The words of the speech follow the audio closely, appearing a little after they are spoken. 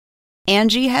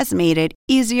Angie has made it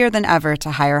easier than ever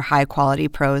to hire high-quality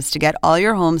pros to get all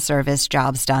your home service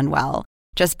jobs done well.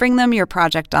 Just bring them your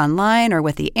project online or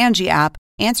with the Angie app,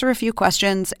 answer a few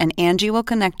questions, and Angie will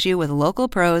connect you with local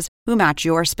pros who match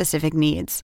your specific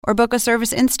needs. Or book a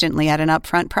service instantly at an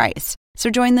upfront price. So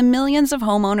join the millions of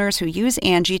homeowners who use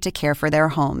Angie to care for their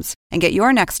homes and get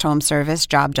your next home service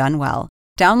job done well.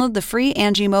 Download the free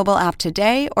Angie mobile app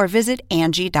today or visit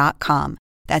Angie.com.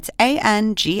 That's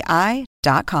ANGI.com.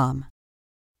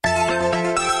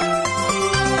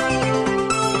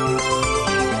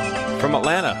 From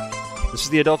Atlanta, this is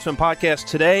the Adult Swim Podcast.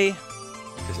 Today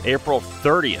is April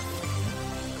 30th,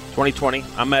 2020.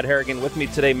 I'm Matt Harrigan. With me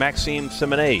today, Maxime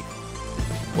Simonet.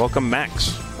 Welcome,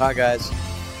 Max. Hi, guys.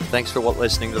 Thanks for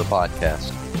listening to the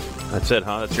podcast. That's it,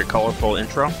 huh? That's your colorful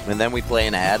intro? And then we play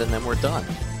an ad, and then we're done.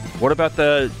 What about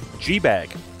the G-Bag?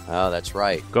 Oh, that's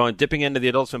right. Dipping into the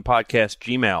Adult Swim Podcast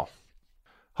Gmail.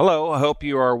 Hello, I hope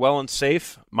you are well and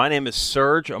safe. My name is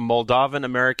Serge, a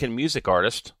Moldovan-American music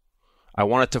artist. I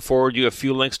wanted to forward you a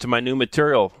few links to my new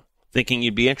material, thinking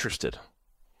you'd be interested.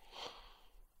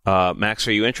 Max,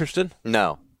 are you interested?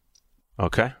 No.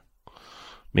 Okay.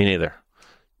 Me neither.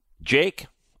 Jake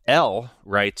L.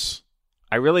 writes,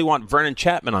 I really want Vernon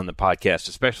Chapman on the podcast,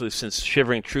 especially since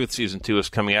Shivering Truth Season 2 is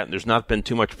coming out and there's not been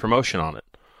too much promotion on it.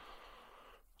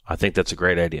 I think that's a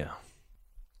great idea.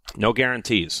 No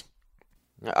guarantees.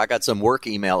 I got some work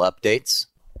email updates.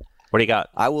 What do you got?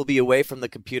 I will be away from the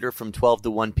computer from 12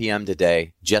 to 1 p.m.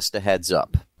 today. Just a heads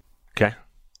up. Okay.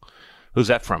 Who's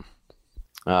that from?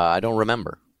 I don't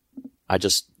remember. I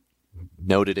just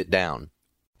noted it down.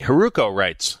 Haruko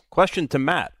writes, question to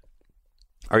Matt.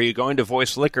 Are you going to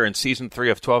voice Liquor in Season 3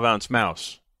 of 12 Ounce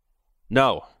Mouse?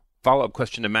 No. Follow-up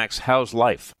question to Max, how's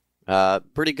life?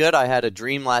 Pretty good. I had a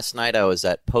dream last night. I was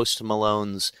at Post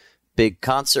Malone's big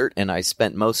concert, and I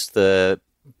spent most of the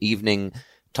evening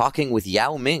talking with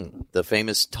Yao Ming, the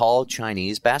famous tall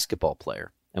Chinese basketball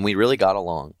player. And we really got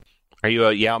along. Are you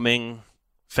a Yao Ming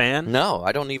fan? No,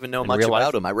 I don't even know much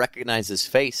about him. I recognize his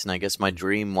face, and I guess my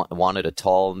dream wanted a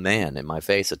tall man in my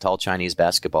face, a tall Chinese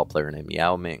basketball player named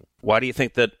Yao Ming. Why do you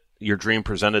think that your dream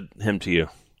presented him to you?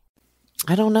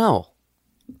 I don't know.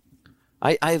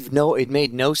 It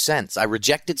made no sense. I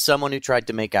rejected someone who tried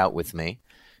to make out with me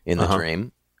in the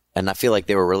dream, and I feel like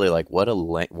they were really like, what a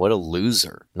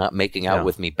loser, not making out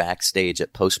with me backstage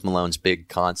at Post Malone's big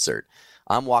concert.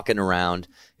 I'm walking around.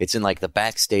 It's in like the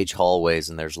backstage hallways,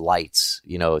 and there's lights.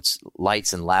 You know, it's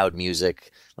lights and loud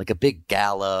music, like a big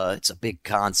gala. It's a big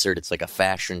concert. It's like a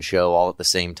fashion show all at the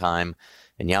same time.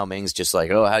 And Yao Ming's just like,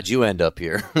 oh, how'd you end up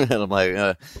here? And I'm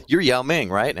like, you're Yao Ming,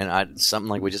 right? And something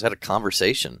like we just had a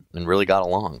conversation and really got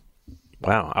along.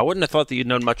 Wow. I wouldn't have thought that you'd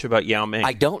known much about Yao Ming.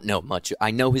 I don't know much.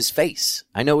 I know his face.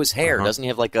 I know his hair. Doesn't he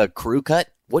have like a crew cut?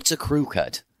 What's a crew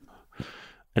cut?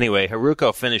 Anyway,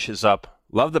 Haruko finishes up.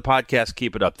 Love the podcast.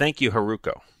 Keep it up. Thank you,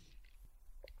 Haruko.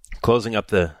 Closing up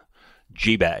the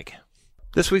G-Bag.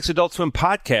 This week's Adult Swim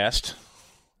podcast,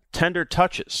 Tender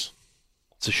Touches.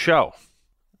 It's a show.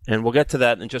 And we'll get to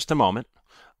that in just a moment.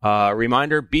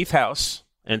 Reminder, Beef House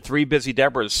and Three Busy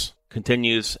Debras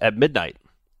continues at midnight,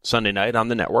 Sunday night on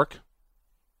the network.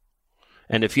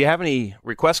 And if you have any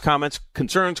requests, comments,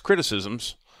 concerns,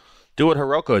 criticisms, do what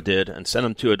Hiroko did and send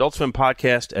them to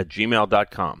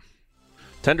adultswimpodcast@gmail.com.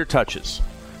 Tender Touches.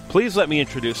 Please let me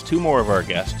introduce two more of our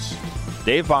guests,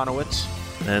 Dave Bonawits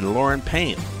and Lauren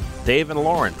Payne. Dave and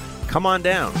Lauren, come on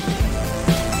down.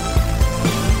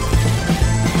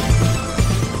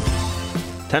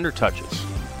 Tender Touches.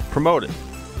 Promote it.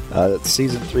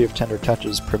 Season 3 of Tender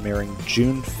Touches premiering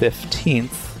June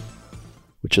 15th,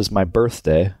 which is my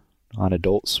birthday on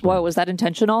Adult Swim. What, was that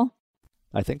intentional?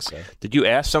 I think so. Did you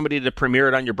ask somebody to premiere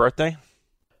it on your birthday?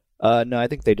 No, I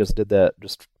think they just did that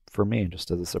just for me,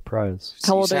 just as a surprise.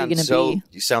 How old are you going to be?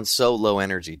 You sound so low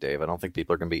energy, Dave. I don't think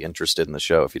people are going to be interested in the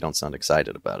show if you don't sound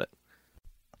excited about it.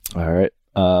 All right.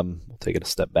 We'll take it a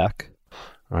step back.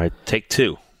 All right, take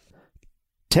two.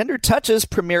 Tender Touches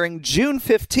premiering June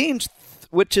 15th,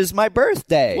 which is my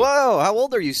birthday. Whoa, how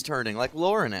old are you turning? Like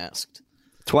Lauren asked.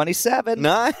 27.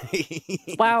 Nice.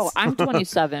 Wow, I'm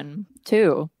 27,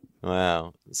 too.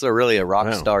 Wow. It's really a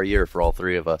rock star year for all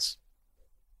three of us.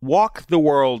 Walk the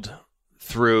world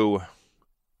through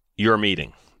your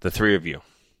meeting, the three of you.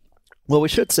 Well, we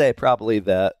should say probably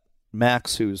that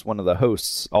Max, who's one of the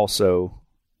hosts, also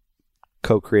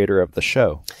co-creator of the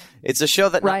show. It's a show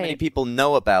that not many people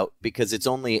know about because it's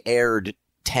only aired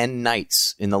 10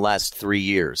 nights in the last 3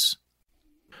 years.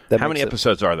 How many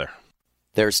episodes are there?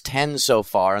 There's 10 so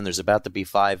far, and there's about to be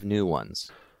 5 new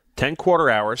ones. 10 quarter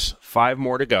hours, 5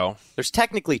 more to go. There's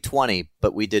technically 20,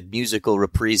 but we did musical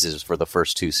reprises for the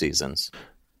first 2 seasons.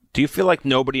 Do you feel like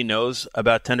nobody knows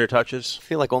about Tender Touches? I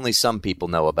feel like only some people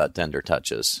know about Tender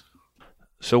Touches.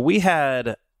 So we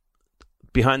had,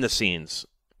 behind the scenes,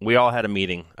 we all had a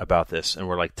meeting about this, and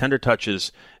we're like, Tender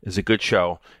Touches is a good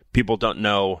show. People don't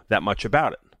know that much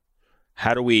about it.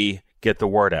 How do we get the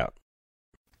word out?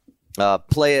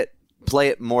 Play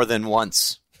it more than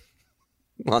once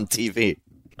on TV.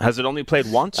 Has it only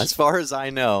played once? As far as I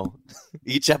know,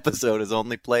 each episode is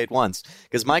only played once.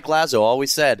 Because Mike Lazo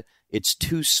always said, it's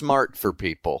too smart for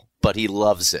people, but he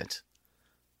loves it.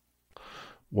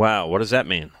 Wow, what does that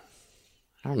mean?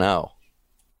 I don't know.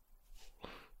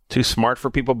 Too smart for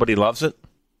people, but he loves it?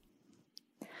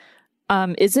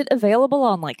 Is it available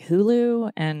on like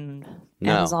Hulu and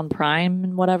Amazon Prime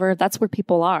and whatever? That's where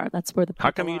people are. That's where the people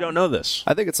How come you don't know this?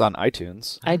 I think it's on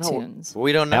iTunes. iTunes.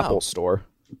 We don't know. Apple Store.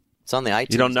 It's on the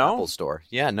iTunes You don't know? Apple Store.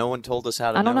 Yeah, no one told us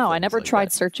how to know. I don't know. I things never like tried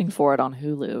that. searching for it on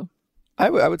Hulu. I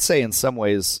would say in some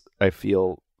ways I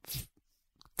feel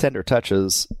Tender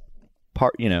Touches,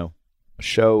 a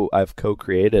show I've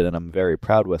co-created and I'm very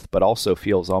proud with, but also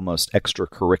feels almost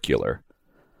extracurricular.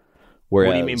 Whereas,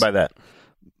 What do you mean by that?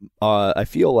 I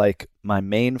feel like my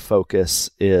main focus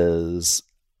is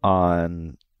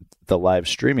on the live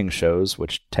streaming shows,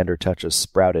 which Tender Touches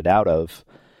sprouted out of,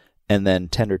 and then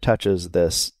Tender Touches,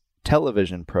 this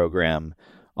television program,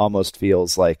 almost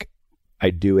feels like I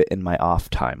do it in my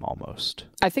off time almost.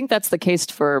 I think that's the case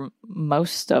for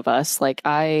most of us. Like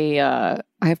I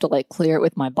have to like clear it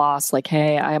with my boss. Like,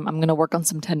 hey, I'm going to work on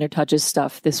some Tender Touches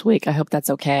stuff this week. I hope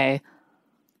that's okay.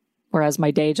 Whereas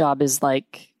my day job is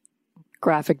like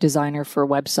graphic designer for a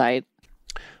website.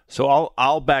 So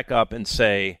I'll back up and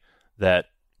say that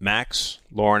Max,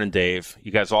 Lauren, and Dave,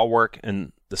 you guys all work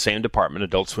in the same department,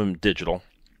 Adult Swim Digital.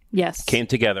 Yes. Came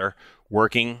together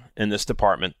working in this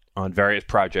department on various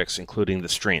projects, including the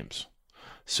streams.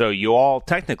 So you all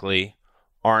technically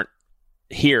aren't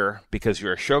here because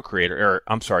you're a show creator,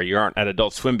 you aren't at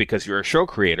Adult Swim because you're a show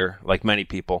creator, like many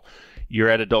people. You're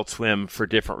at Adult Swim for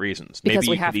different reasons. Because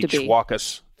Maybe you could each walk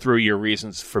us through your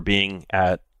reasons for being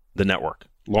at the network.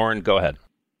 Lauren, go ahead.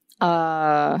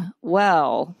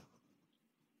 Well,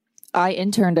 I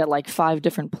interned at like 5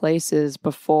 different places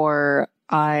before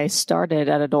I started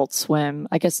at Adult Swim.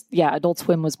 I guess, yeah, Adult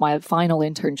Swim was my final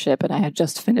internship and I had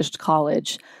just finished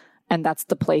college. And that's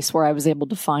the place where I was able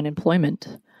to find employment.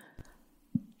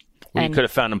 Well, you could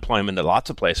have found employment at lots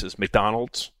of places.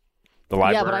 McDonald's, the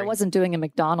library. Yeah, but I wasn't doing a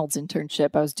McDonald's internship.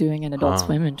 I was doing an Adult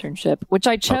Swim internship, which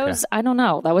I chose. Okay. I don't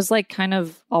know. That was like kind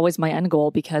of always my end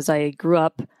goal because I grew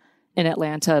up in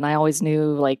Atlanta and I always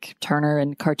knew like Turner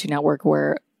and Cartoon Network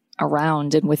were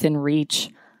around and within reach,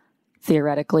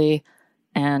 theoretically.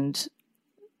 And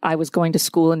I was going to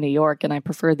school in New York and I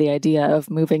preferred the idea of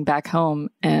moving back home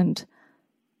and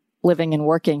living and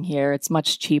working here. It's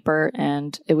much cheaper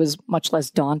and it was much less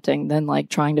daunting than like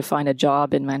trying to find a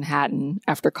job in Manhattan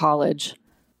after college.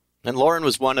 And Lauren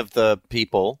was one of the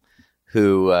people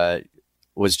who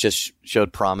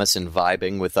showed promise in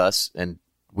vibing with us, and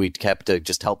we kept to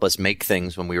just help us make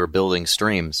things when we were building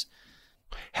streams.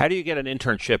 How do you get an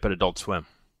internship at Adult Swim?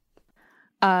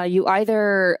 You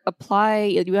either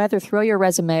throw your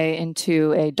resume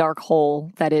into a dark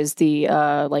hole that is the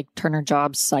like Turner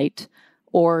Jobs site,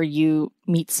 or you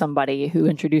meet somebody who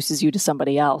introduces you to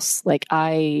somebody else. Like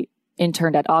I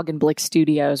interned at Augenblick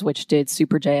Studios, which did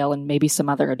Super Jail and maybe some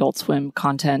other Adult Swim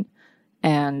content.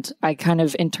 And I kind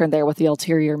of interned there with the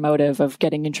ulterior motive of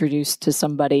getting introduced to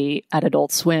somebody at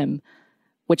Adult Swim,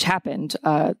 which happened.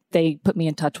 They put me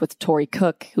in touch with Tori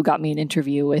Cook, who got me an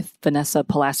interview with Vanessa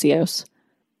Palacios.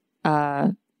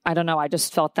 I don't know. I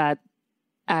just felt that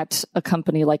at a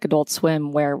company like Adult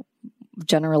Swim, where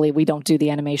generally we don't do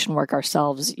the animation work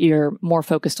ourselves, you're more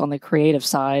focused on the creative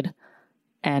side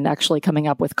and actually coming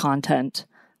up with content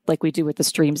like we do with the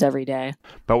streams every day.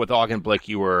 But with Augenblick,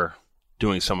 you were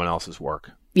doing someone else's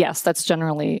work. Yes, that's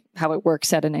generally how it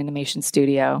works at an animation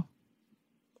studio.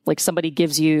 Like somebody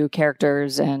gives you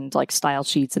characters and like style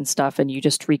sheets and stuff, and you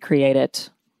just recreate it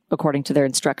according to their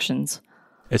instructions.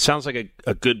 It sounds like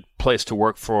a good place to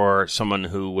work for someone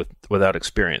who without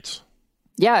experience.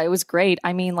 Yeah, it was great.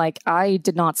 I mean, like, I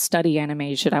did not study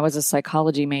animation. I was a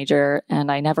psychology major, and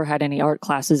I never had any art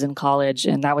classes in college,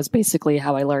 and that was basically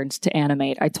how I learned to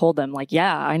animate. I told them, like,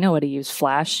 yeah, I know how to use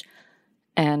Flash,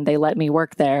 and they let me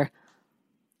work there.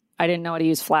 I didn't know how to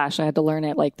use Flash. I had to learn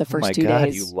it, like, the first 2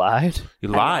 days. You lied? You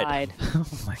lied? Oh,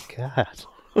 my God.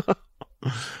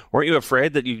 Weren't you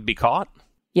afraid that you'd be caught?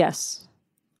 Yes.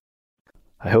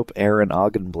 I hope Aaron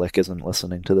Augenblick isn't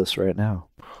listening to this right now.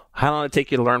 How long did it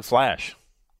take you to learn Flash?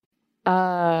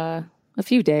 A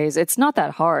few days. It's not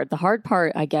that hard. The hard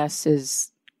part, I guess,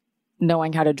 is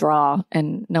knowing how to draw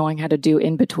and knowing how to do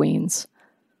in-betweens.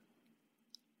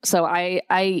 So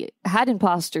I had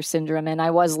imposter syndrome, and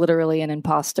I was literally an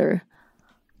imposter.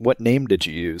 What name did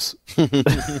you use?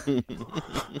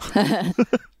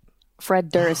 Fred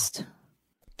Durst.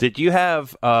 Did you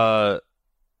have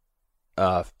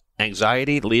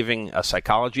anxiety leaving a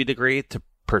psychology degree to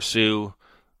pursue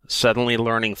suddenly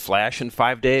learning Flash in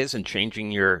 5 days and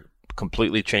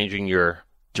completely changing your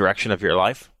direction of your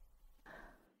life?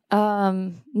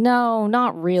 No,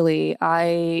 not really.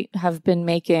 I've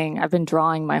been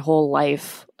drawing my whole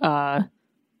life. I've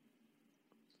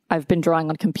been drawing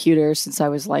on computers since I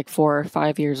was like 4 or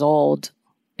 5 years old.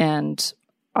 And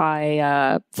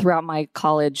throughout my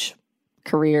college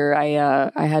career,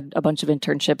 I had a bunch of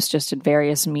internships just in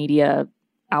various media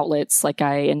outlets. Like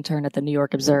I interned at the New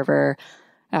York Observer,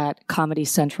 at Comedy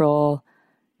Central,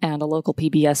 and a local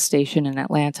PBS station in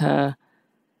Atlanta,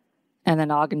 and then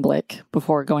Augenblick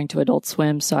before going to Adult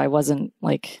Swim. So I wasn't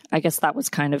I guess that was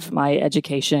kind of my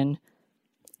education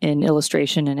in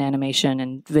illustration and animation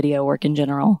and video work in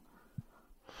general.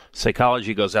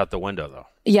 Psychology goes out the window, though.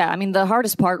 Yeah, I mean, the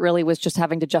hardest part really was just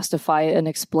having to justify and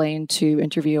explain to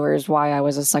interviewers why I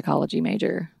was a psychology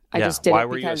major. Why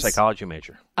were you a psychology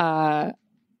major?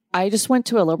 I just went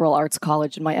to a liberal arts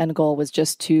college, and my end goal was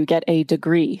just to get a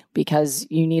degree, because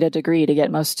you need a degree to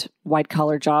get most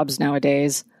white-collar jobs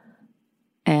nowadays.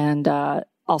 And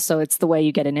also, it's the way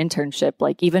you get an internship.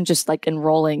 Like, even just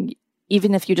enrolling,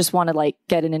 even if you just want to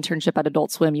get an internship at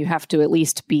Adult Swim, you have to at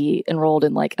least be enrolled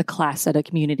in a class at a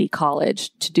community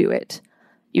college to do it.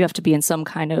 You have to be in some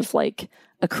kind of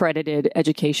accredited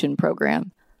education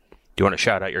program. Do you want to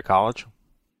shout out your college?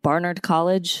 Barnard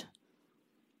College.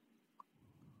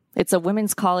 It's a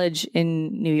women's college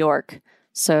in New York.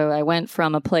 So I went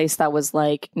from a place that was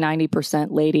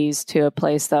 90% ladies to a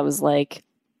place that was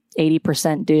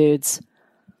 80% dudes.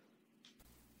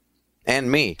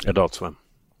 And me. Adult Swim.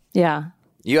 Yeah.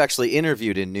 You actually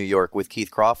interviewed in New York with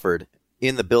Keith Crawford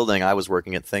in the building I was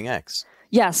working at Thing X.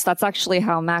 Yes, that's actually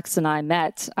how Max and I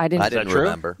met. I didn't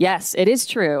remember. Yes, it is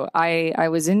true. I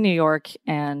was in New York,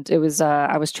 and it was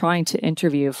I was trying to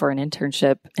interview for an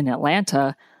internship in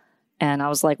Atlanta, and I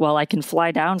was like, well, I can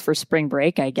fly down for spring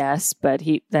break, I guess. But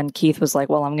Keith was like,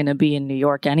 well, I'm going to be in New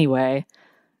York anyway,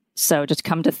 so just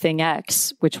come to Thing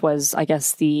X, which was, I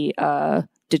guess, the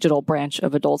digital branch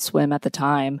of Adult Swim at the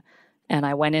time. And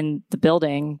I went in the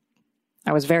building.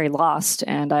 I was very lost,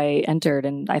 and I entered,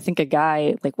 and I think a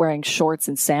guy wearing shorts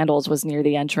and sandals was near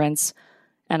the entrance.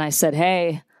 And I said,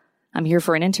 hey, I'm here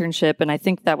for an internship. And I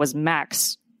think that was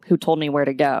Max who told me where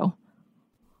to go.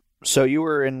 So you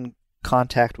were in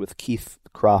contact with Keith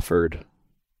Crawford.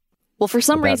 Well, for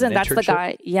some reason, that's the internship?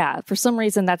 guy. Yeah. For some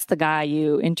reason, that's the guy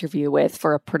you interview with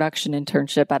for a production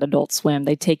internship at Adult Swim.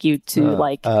 They take you to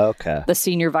the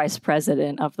senior vice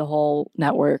president of the whole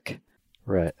network.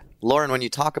 Right. Lauren, when you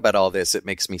talk about all this, it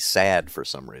makes me sad for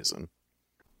some reason.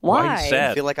 Why? Why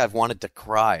sad? I feel like I've wanted to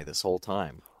cry this whole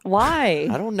time. Why?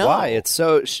 I don't know. Why? It's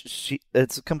so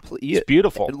it's complete. It's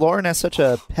beautiful. Lauren has such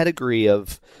a pedigree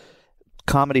of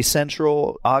Comedy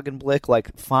Central,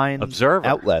 Augenblick, fine Observer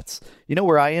outlets. You know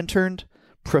where I interned?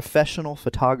 Professional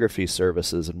Photography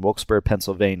Services in Wilkes-Barre,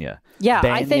 Pennsylvania. Yeah,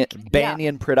 Banyan, I think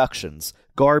Banyan Productions,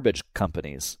 garbage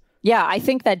companies. Yeah, I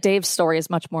think that Dave's story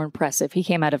is much more impressive. He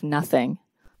came out of nothing.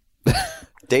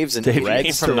 Dave's in Dave rags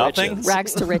came from to nothing? riches.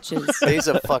 Rags to riches. Dave's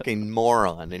a fucking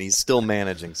moron, and he's still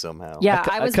managing somehow. Yeah,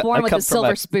 I was born with come a silver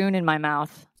from spoon in my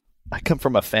mouth. I come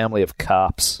from a family of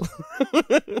cops.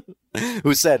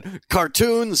 Who said,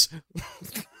 cartoons?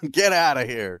 Get out of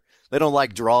here. They don't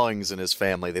like drawings in his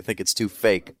family. They think it's too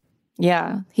fake.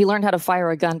 Yeah, he learned how to fire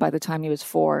a gun by the time he was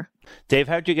 4. Dave,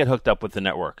 how'd you get hooked up with the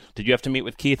network? Did you have to meet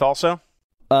with Keith also?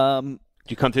 Did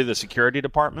you come through the security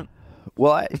department?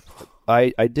 Well,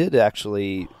 I did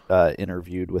actually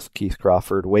interviewed with Keith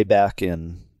Crawford way back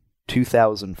in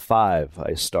 2005.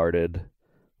 I started.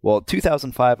 Well,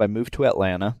 2005, I moved to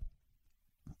Atlanta.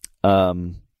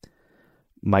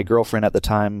 My girlfriend at the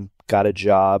time got a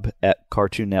job at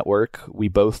Cartoon Network. We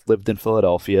both lived in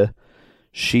Philadelphia.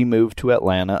 She moved to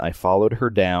Atlanta. I followed her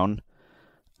down.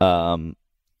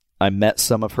 I met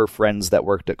some of her friends that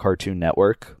worked at Cartoon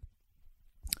Network.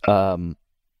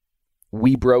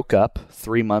 We broke up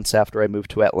 3 months after I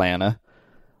moved to Atlanta.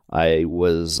 I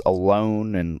was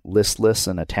alone and listless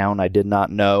in a town I did not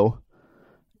know.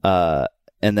 And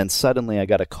then suddenly I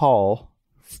got a call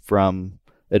from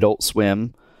Adult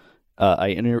Swim.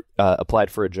 I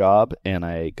applied for a job, and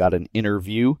I got an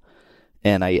interview.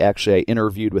 And I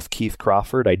interviewed with Keith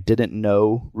Crawford. I didn't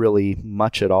know really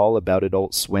much at all about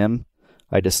Adult Swim.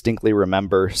 I distinctly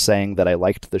remember saying that I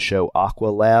liked the show Aqua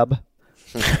Lab.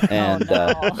 And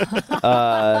so,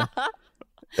 I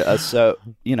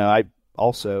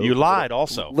also... You lied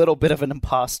also. A little bit of an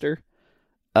imposter.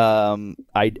 I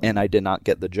did not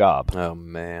get the job. Oh,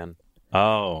 man.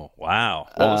 Oh, wow.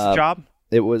 What was the job?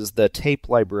 It was the tape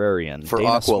librarian. For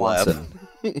Dana Aqualab. Swanson.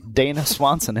 Dana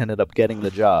Swanson ended up getting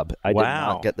the job. I did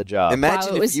not get the job.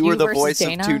 Imagine if you were the voice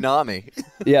Dana? of Toonami.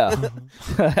 Yeah.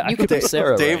 I could be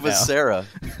Sarah Dave right was now. Sarah.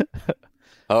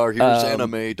 Oh, here's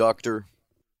anime, doctor.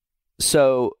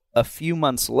 So a few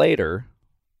months later,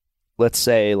 let's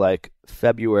say like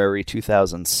February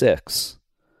 2006,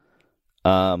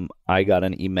 I got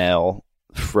an email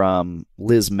from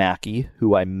Liz Mackey,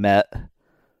 who I met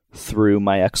through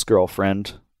my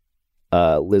ex-girlfriend.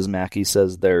 Liz Mackey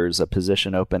says there's a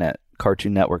position open at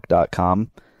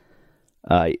CartoonNetwork.com.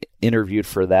 I interviewed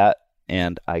for that,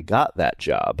 and I got that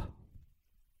job.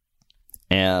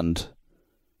 And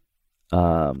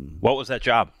what was that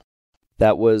job?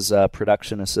 that was a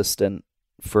production assistant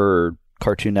for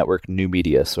Cartoon Network New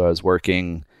Media. So I was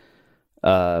working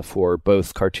for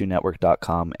both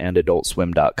CartoonNetwork.com and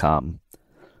AdultSwim.com.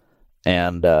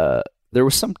 And there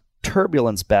was some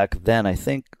turbulence back then. I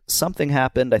think something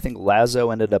happened. I think Lazo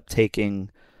ended up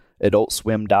taking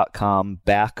AdultSwim.com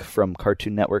back from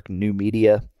Cartoon Network New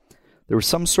Media. There was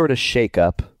some sort of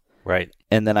shakeup. Right.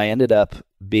 And then I ended up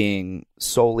being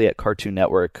solely at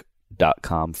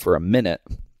CartoonNetwork.com for a minute.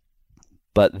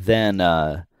 But then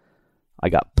I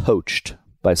got poached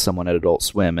by someone at Adult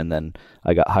Swim, and then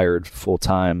I got hired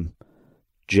full-time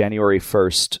January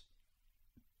 1st,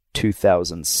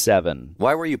 2007.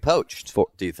 Why were you poached,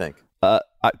 do you think?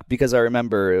 Because I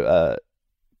remember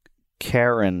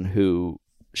Karen, who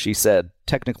she said,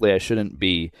 technically I shouldn't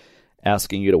be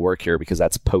asking you to work here because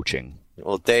that's poaching.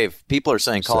 Well, Dave, people are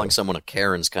saying calling someone a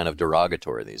Karen's kind of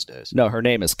derogatory these days. No, her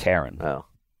name is Karen. Oh.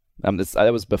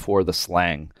 That was before the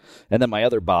slang. And then my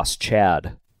other boss,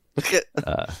 Chad.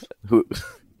 Who?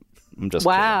 I'm just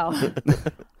wow.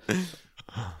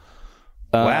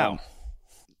 Wow.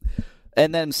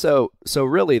 And then so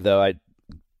really though,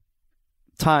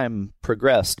 time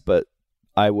progressed, but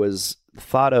I was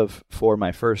thought of for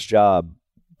my first job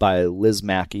by Liz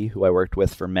Mackey, who I worked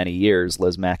with for many years.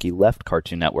 Liz Mackey left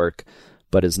Cartoon Network,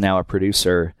 but is now a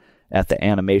producer at the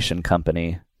animation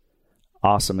company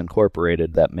Awesome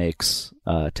Incorporated that makes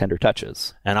Tender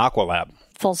Touches and Aqualab.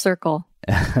 Full circle.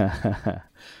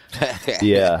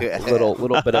 Yeah, a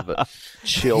little bit of a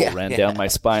chill ran down my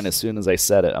spine as soon as I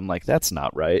said it. I'm like, that's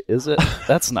not right, is it?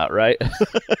 That's not right.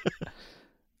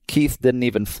 Keith didn't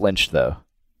even flinch, though.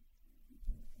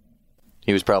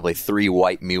 He was probably 3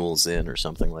 white mules in or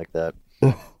something like that.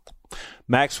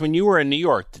 Max, when you were in New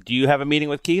York, did you have a meeting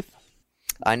with Keith?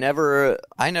 I never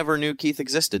knew Keith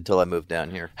existed till I moved down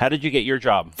here. How did you get your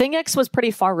job? ThingX was pretty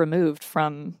far removed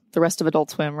from the rest of Adult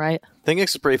Swim, right? ThingX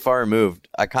is pretty far removed.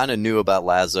 I kind of knew about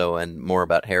Lazo and more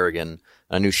about Harrigan.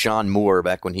 I knew Sean Moore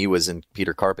back when he was in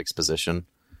Peter Karpik's position.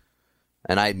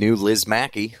 And I knew Liz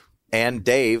Mackey and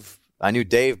Dave. I knew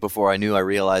Dave before I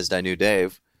realized I knew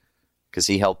Dave, because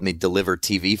he helped me deliver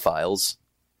TV files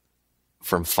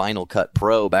from Final Cut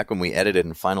Pro back when we edited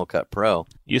in Final Cut Pro.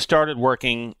 You started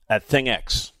working at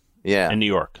ThingX in New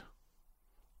York.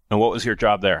 And what was your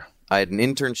job there? I had an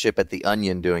internship at The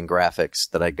Onion doing graphics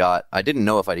that I got. I didn't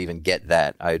know if I'd even get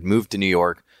that. I had moved to New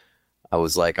York. I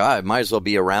was like, I might as well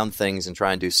be around things and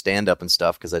try and do stand-up and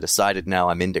stuff, because I decided now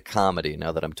I'm into comedy,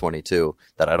 now that I'm 22,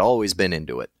 that I'd always been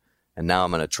into it. And now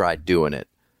I'm going to try doing it.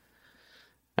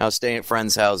 I was staying at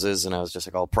friends' houses, and I was just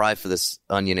like, I'll apply for this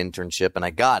Onion internship, and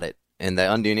I got it. And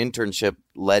the Onion internship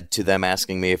led to them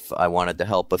asking me if I wanted to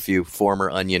help a few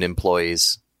former Onion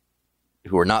employees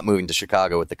who were not moving to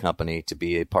Chicago with the company to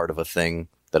be a part of a thing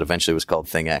that eventually was called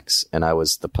ThingX, and I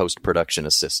was the post-production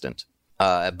assistant.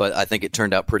 But I think it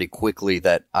turned out pretty quickly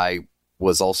that I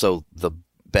was also the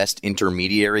best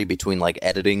intermediary between like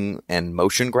editing and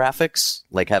motion graphics,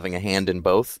 like having a hand in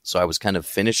both. So I was kind of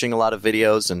finishing a lot of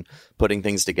videos and putting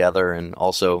things together, and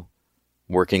also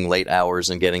working late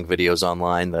hours and getting videos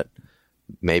online that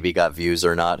maybe got views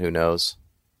or not, who knows.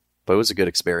 But it was a good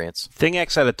experience.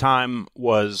 ThingX at the time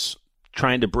was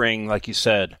trying to bring, like you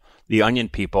said, the Onion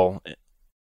people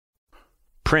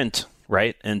print,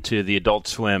 right, into the Adult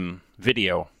Swim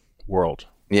video world.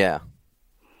 Yeah.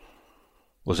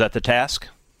 Was that the task?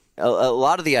 A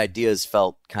lot of the ideas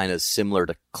felt kind of similar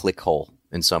to Clickhole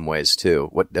in some ways, too,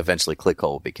 what eventually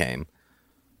Clickhole became.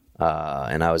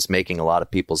 And I was making a lot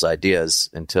of people's ideas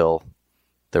until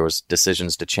there was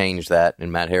decisions to change that, and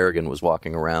Matt Harrigan was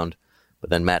walking around. But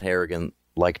then Matt Harrigan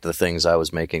liked the things I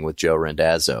was making with Joe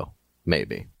Randazzo,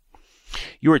 maybe.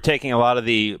 You were taking a lot of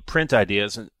the print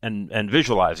ideas and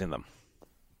visualizing them.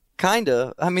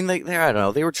 Kinda. I mean, I don't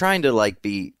know. They were trying to like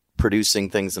be producing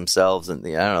things themselves, and I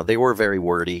don't know. They were very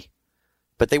wordy,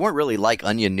 but they weren't really like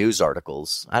Onion news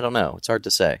articles. I don't know. It's hard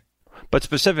to say. But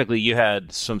specifically, you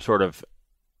had some sort of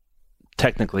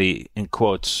technically, in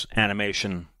quotes,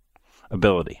 animation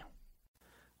ability.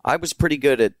 I was pretty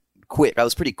good at I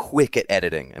was pretty quick at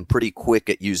editing and pretty quick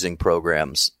at using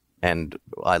programs, and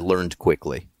I learned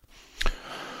quickly.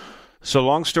 So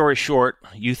long story short,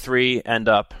 you three end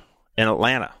up in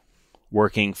Atlanta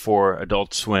working for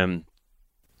Adult Swim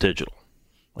Digital.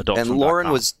 And Lauren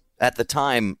was, at the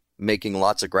time, making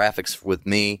lots of graphics with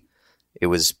me. It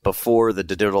was before the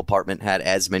digital department had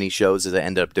as many shows as it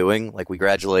ended up doing. Like, we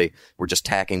gradually were just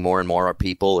tacking more and more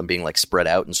people and being like spread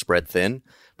out and spread thin.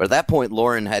 But at that point,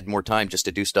 Lauren had more time just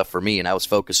to do stuff for me, and I was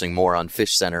focusing more on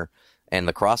Fish Center and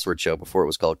the Crossword Show before it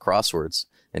was called Crosswords.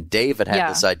 And Dave had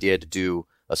this idea to do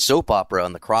a soap opera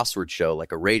on the Crossword Show,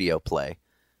 like a radio play.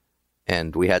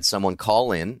 And we had someone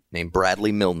call in named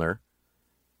Bradley Milner,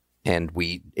 and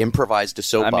we improvised a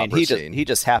soap opera scene. He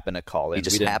just happened to call in. He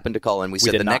just happened to call in. We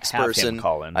said the next person.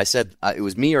 Call in. I said it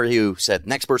was me or you. Said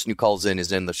next person who calls in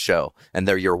is in the show, and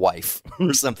they're your wife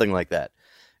or something like that.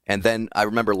 And then I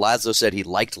remember Laszlo said he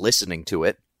liked listening to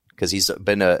it because he's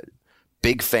been a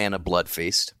big fan of Blood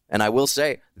Feast. And I will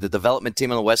say the development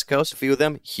team on the West Coast, a few of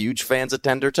them, huge fans of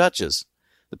Tender Touches.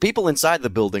 The people inside the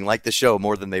building like the show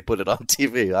more than they put it on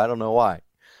TV. I don't know why.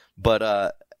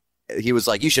 But he was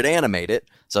like, you should animate it.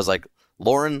 So I was like,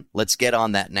 Lauren, let's get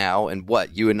on that now. And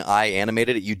what? You and I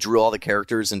animated it? You drew all the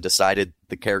characters and decided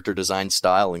the character design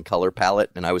style and color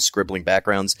palette, and I was scribbling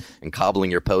backgrounds and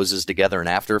cobbling your poses together in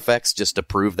After Effects just to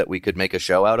prove that we could make a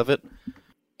show out of it?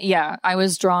 Yeah, I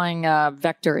was drawing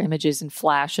vector images in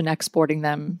Flash and exporting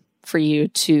them for you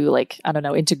to, like, I don't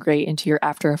know, integrate into your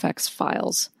After Effects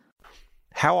files.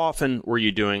 How often were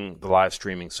you doing the live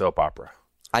streaming soap opera?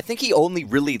 I think he only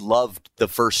really loved the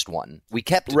first one. We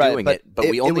kept doing it, but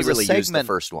we only really used the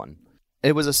first one.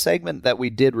 It was a segment that we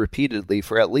did repeatedly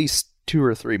for at least 2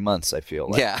 or 3 months, I feel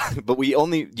like. Yeah, but we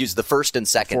only used the first and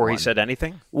second Before one. he said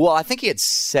anything? Well, I think he had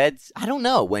said, I don't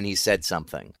know when he said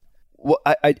something. Well,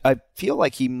 I feel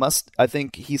like I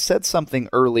think he said something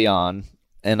early on,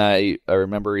 and I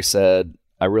remember he said,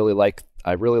 I really like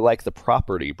the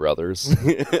Property Brothers.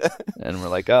 And we're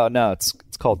like, oh, no, it's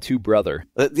called Two Brother.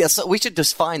 So we should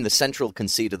define the central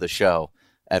conceit of the show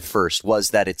at first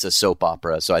was that it's a soap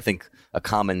opera. So I think a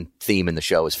common theme in the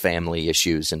show is family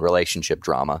issues and relationship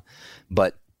drama.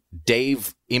 But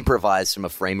Dave improvised from a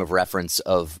frame of reference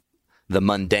of the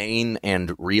mundane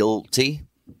and realty,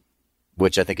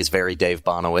 which I think is very Dave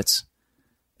Bonawits.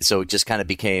 So it just kind of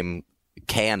became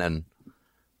canon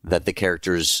that the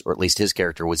characters, or at least his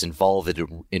character, was involved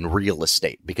in real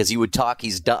estate. Because he would talk,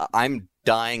 I'm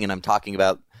dying and I'm talking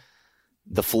about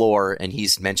the floor, and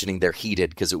he's mentioning they're heated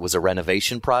because it was a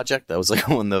renovation project. That was like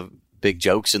one of the big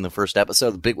jokes in the first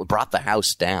episode. Brought the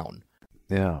house down.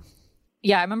 Yeah.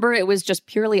 Yeah, I remember it was just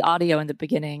purely audio in the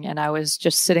beginning, and I was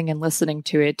just sitting and listening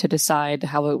to it to decide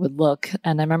how it would look.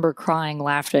 And I remember crying,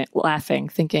 laughing,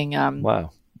 thinking, wow.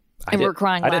 I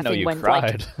didn't know you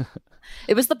cried. Like,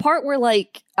 it was the part where,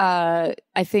 like, I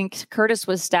think Curtis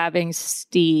was stabbing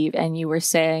Steve, and you were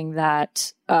saying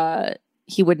that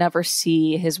he would never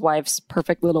see his wife's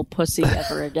perfect little pussy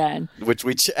ever again. Which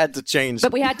we had to change.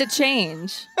 But we had to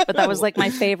change. But that was, like, my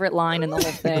favorite line in the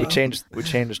whole thing. We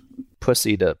changed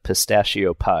pussy to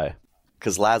pistachio pie.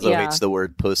 Because Laszlo hates the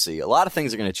word pussy. A lot of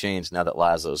things are going to change now that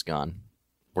Laszlo's gone.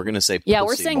 We're going to say pussy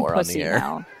we're saying more pussy on the air.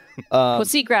 now.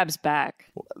 Pussy grabs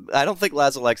back. I don't think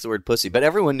Laszlo likes the word pussy, but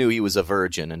everyone knew he was a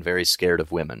virgin and very scared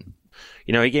of women.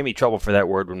 You know, he gave me trouble for that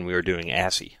word when we were doing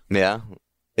assy. Yeah?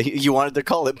 You wanted to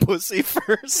call it pussy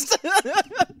first?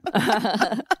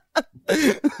 The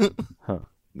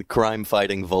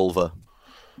crime-fighting vulva.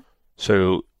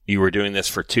 So you were doing this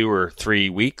for 2 or 3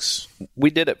 weeks? We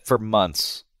did it for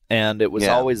months. And it was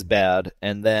always bad,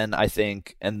 and then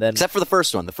except for the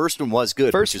first one. The first one was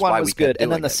good. First one was good,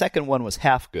 and then the second one was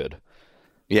half good.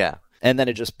 Yeah, and then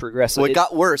it just progressed. Well, it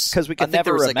got worse because we could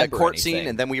never remember remember like a court anything. scene,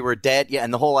 and then we were dead. Yeah,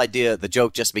 and the whole idea, the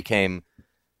joke just became,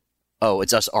 oh,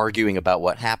 it's us arguing about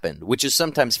what happened, which is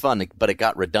sometimes fun, but it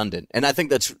got redundant. And I think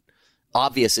that's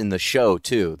obvious in the show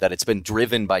too, that it's been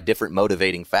driven by different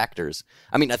motivating factors.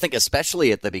 I mean, I think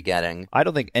especially at the beginning. I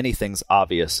don't think anything's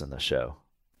obvious in the show.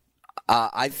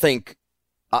 I think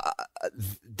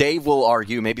Dave will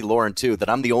argue, maybe Lauren too, that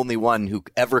I'm the only one who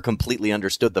ever completely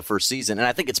understood the first season. And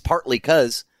I think it's partly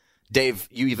because, Dave,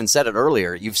 you even said it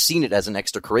earlier, you've seen it as an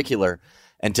extracurricular.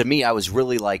 And to me, I was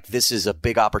really like, this is a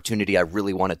big opportunity I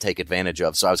really want to take advantage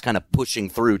of. So I was kind of pushing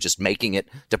through, just making it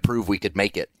to prove we could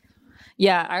make it.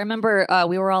 Yeah, I remember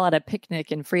we were all at a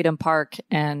picnic in Freedom Park,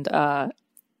 and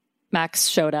Max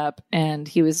showed up, and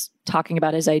he was talking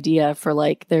about his idea for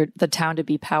like the town to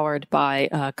be powered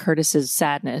by Curtis's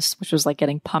sadness, which was like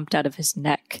getting pumped out of his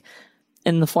neck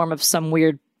in the form of some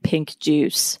weird pink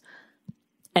juice.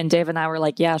 And Dave and I were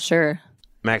like, yeah, sure.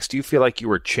 Max, do you feel like you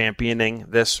were championing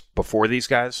this before these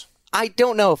guys? I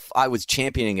don't know if I was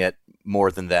championing it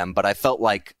more than them, but I felt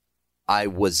like I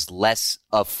was less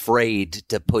afraid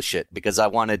to push it because I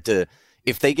wanted to.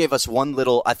 If they gave us one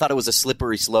little, I thought it was a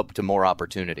slippery slope to more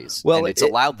opportunities. Well, and it's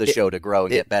allowed the show to grow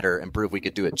and get better and prove we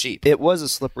could do it cheap. It was a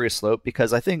slippery slope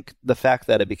because I think the fact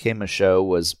that it became a show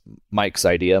was Mike's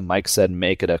idea. Mike said,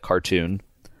 make it a cartoon.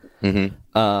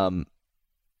 Mm-hmm.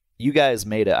 You guys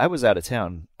made it. I was out of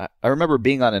town. I remember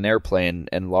being on an airplane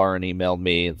and Lauren emailed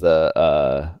me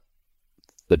the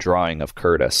drawing of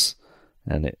Curtis,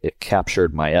 and it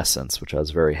captured my essence, which I was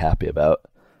very happy about.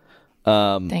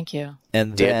 Thank you.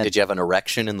 And then, did you have an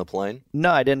erection in the plane?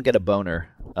 No, I didn't get a boner.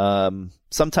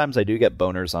 Sometimes I do get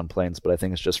boners on planes, but I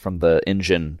think it's just from the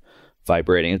engine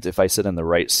vibrating. If I sit in the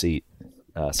right seat.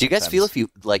 Do you guys feel if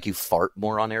you fart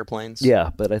more on airplanes?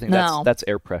 Yeah, but I think that's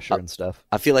air pressure and stuff.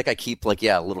 I feel like I keep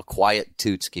little quiet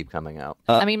toots keep coming out.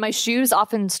 I mean, my shoes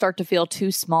often start to feel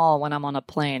too small when I'm on a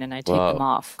plane, and I take them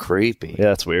off. Creepy. Yeah,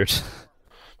 that's weird.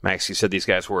 Max, you said these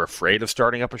guys were afraid of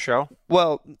starting up a show?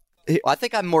 Well, I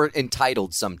think I'm more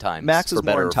entitled sometimes. Max is for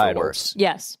better more entitled. Or for worse.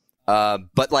 Yes.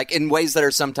 But like in ways that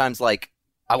are sometimes like,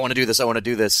 I want to do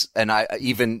this, and I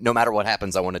even no matter what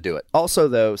happens, I want to do it. Also,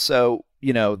 though, so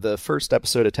the first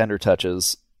episode of Tender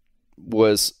Touches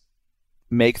was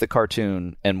make the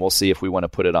cartoon, and we'll see if we want to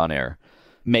put it on air.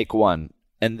 Make one,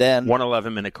 and then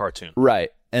 11-minute cartoon, right?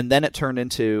 And then it turned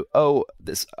into,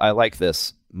 this I like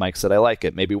this. Mike said I like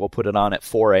it. Maybe we'll put it on at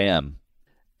 4 a.m.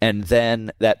 And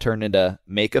then that turned into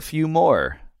make a few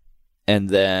more, and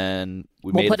then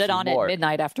we'll put it on at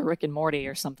midnight after Rick and Morty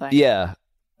or something. Yeah.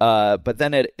 But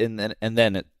then it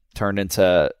turned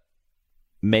into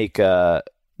make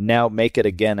it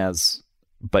again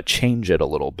but change it a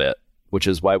little bit, which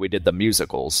is why we did the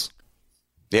musicals.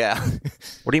 Yeah.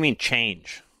 What do you mean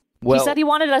change? Well, he said he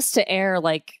wanted us to air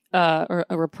like a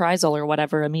reprisal or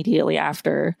whatever immediately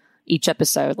after each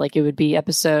episode. Like it would be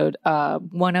episode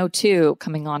 102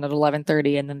 coming on at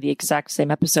 11:30, and then the exact same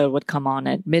episode would come on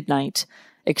at midnight.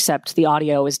 Except the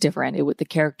audio is different. The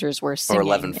characters were singing. Or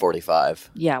 11:45.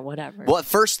 Yeah, whatever. Well, at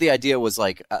first the idea was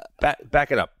like...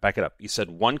 Back it up. You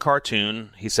said one cartoon.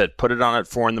 He said put it on at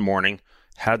 4 a.m.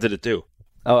 How did it do?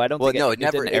 Oh, I don't think it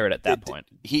never didn't air it at that point.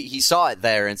 He saw it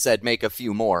there and said make a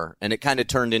few more. And it kind of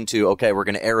turned into, okay, we're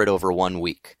going to air it over 1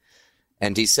 week.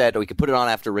 And he said we could put it on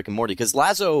after Rick and Morty. Because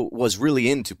Lazo was really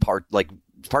into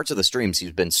parts of the streams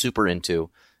he's been super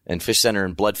into. And Fish Center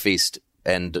and Blood Feast...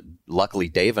 And luckily,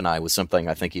 Dave and I was something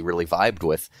I think he really vibed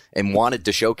with and wanted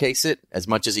to showcase it as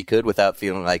much as he could without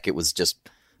feeling like it was just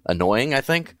annoying, I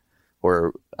think.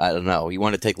 Or, I don't know, he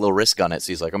wanted to take a little risk on it.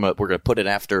 So he's like, we're going to put it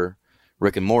after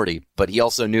Rick and Morty. But he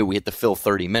also knew we had to fill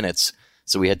 30 minutes,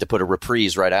 so we had to put a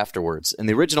reprise right afterwards. And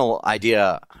the original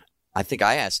idea, I think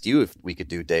I asked you if we could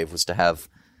do, Dave, was to have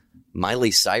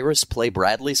Miley Cyrus play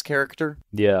Bradley's character.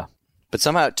 Yeah. But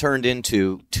somehow it turned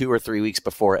into 2 or 3 weeks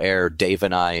before air, Dave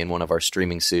and I in one of our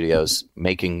streaming studios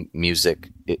making music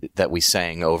that we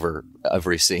sang over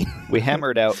every scene. We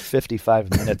hammered out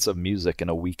 55 minutes of music in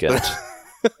a weekend.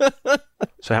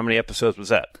 So how many episodes was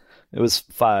that? It was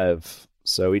 5.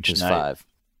 So each night, 5.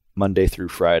 Monday through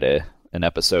Friday, an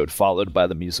episode followed by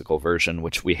the musical version,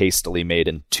 which we hastily made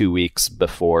in 2 weeks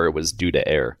before it was due to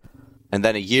air. And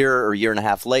then a year or year and a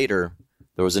half later,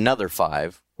 there was another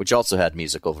 5. Which also had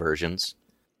musical versions.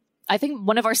 I think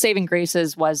one of our saving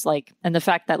graces was and the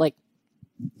fact that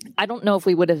I don't know if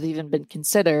we would have even been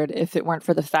considered if it weren't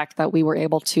for the fact that we were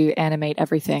able to animate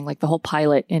everything, the whole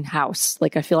pilot in-house.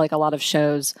 I feel like a lot of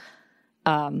shows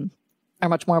are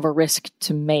much more of a risk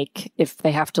to make if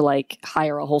they have to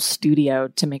hire a whole studio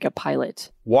to make a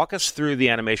pilot. Walk us through the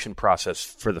animation process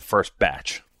for the first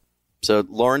batch. So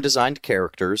Lauren designed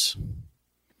characters.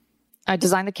 I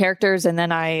designed the characters, and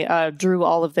then I drew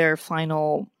all of their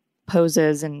final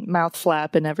poses and mouth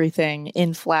flap and everything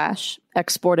in Flash,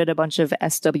 exported a bunch of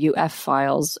SWF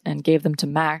files, and gave them to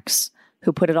Max,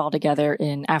 who put it all together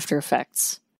in After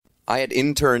Effects. I had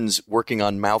interns working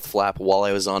on mouth flap while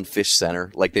I was on Fish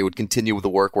Center. They would continue with the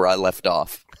work where I left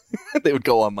off. They would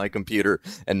go on my computer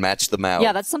and match the mouth.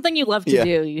 Yeah, that's something you love to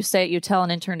do. You tell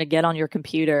an intern to get on your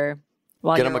computer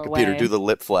while get you're on my computer, do the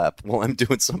lip flap while I'm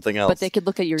doing something else. But they could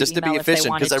look at your just email to be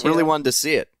efficient, because I really wanted to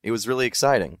see it. It was really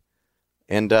exciting.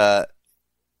 And it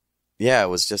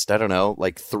was just, I don't know,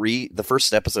 the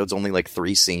first episode's only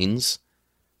 3 scenes,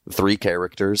 3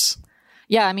 characters.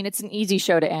 Yeah, I mean, it's an easy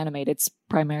show to animate. It's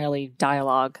primarily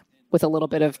dialogue with a little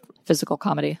bit of physical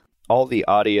comedy. All the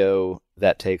audio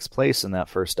that takes place in that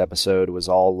first episode was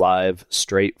all live,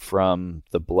 straight from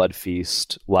the Blood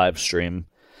Feast live stream,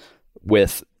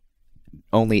 with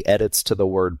only edits to the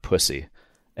word pussy.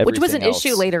 Which was an Everything issue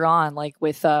else- later on, like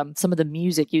with some of the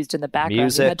music used in the background.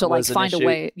 Music You had to like was an find a issue.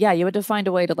 way. Yeah, you had to find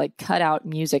a way to like cut out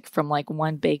music from like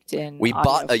one baked in. We audio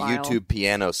bought a file. YouTube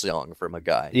piano song from a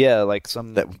guy Yeah, like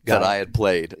some that I had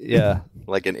played. Yeah,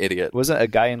 Like an idiot. wasn't a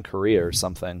guy in Korea or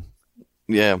something.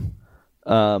 Yeah.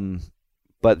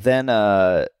 But then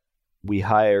we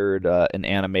hired an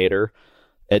animator,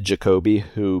 Ed Jacoby,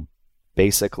 who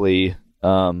basically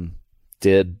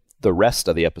did the rest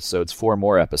of the episodes, 4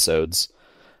 more episodes,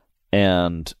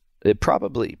 and it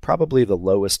probably the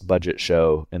lowest budget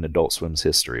show in Adult Swim's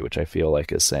history, which I feel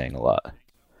like is saying a lot.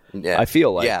 Yeah. I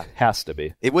feel like Yeah. has to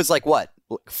be. It was like what?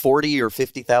 $40,000 or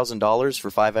 $50,000 for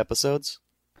 5 episodes?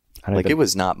 It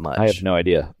was not much. I have no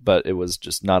idea, but it was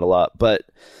just not a lot. But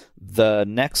the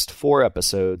next 4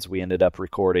 episodes we ended up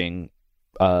recording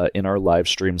in our live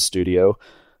stream studio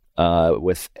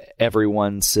with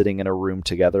everyone sitting in a room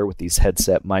together with these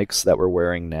headset mics that we're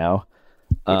wearing now.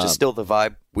 Which is still the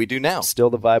vibe we do now. Still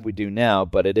the vibe we do now,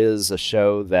 but it is a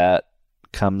show that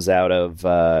comes out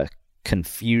of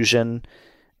confusion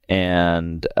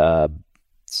and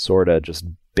sort of just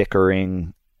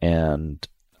bickering and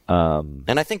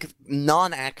I think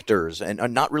non-actors and are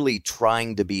not really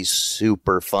trying to be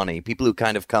super funny. People who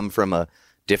kind of come from a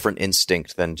different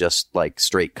instinct than just like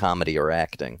straight comedy or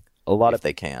acting. a lot if of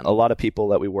they can. A lot of people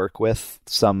that we work with,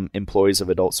 some employees of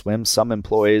Adult Swim, some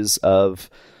employees of,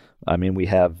 I mean, we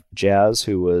have Jazz,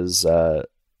 who was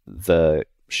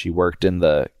she worked in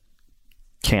the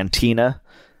cantina.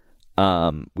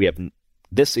 We have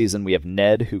this season we have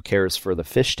Ned, who cares for the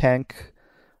fish tank.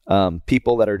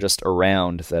 People that are just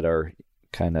around that are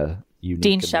kind of unique.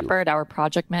 Dean Shepard, our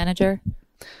project manager.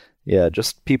 Yeah,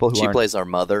 just people who plays our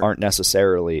mother. Aren't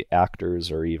necessarily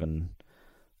actors or even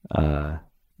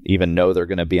know they're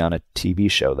going to be on a TV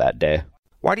show that day.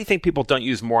 Why do you think people don't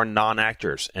use more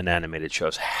non-actors in animated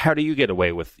shows? How do you get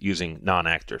away with using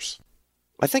non-actors?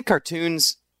 I think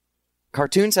cartoons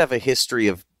have a history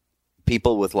of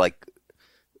people with like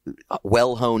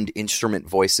well-honed instrument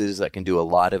voices that can do a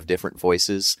lot of different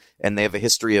voices, and they have a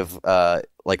history of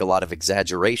like a lot of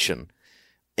exaggeration.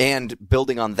 And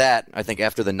building on that, I think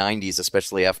after the 90s,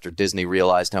 especially after Disney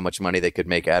realized how much money they could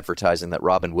make advertising that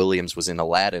Robin Williams was in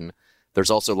Aladdin, there's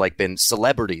also like been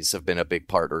celebrities have been a big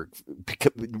part, or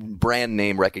brand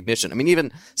name recognition. I mean,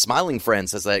 even Smiling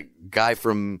Friends has that guy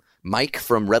from Mike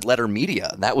from Red Letter Media.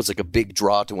 And that was like a big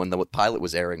draw to when the pilot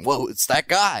was airing. Whoa, it's that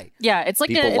guy. Yeah, it's like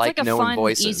People like a knowing fun,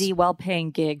 voices. easy,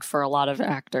 well-paying gig for a lot of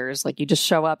actors. Like you just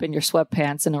show up in your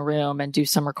sweatpants in a room and do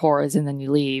some records and then you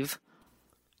leave.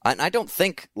 I don't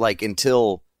think like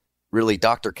until really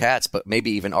Dr. Katz, but maybe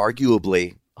even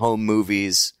arguably Home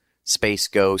Movies, Space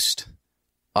Ghost,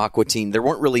 Aqua Teen, there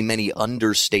weren't really many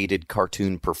understated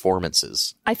cartoon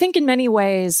performances. I think in many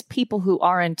ways, people who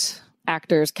aren't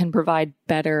actors can provide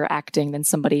better acting than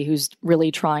somebody who's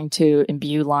really trying to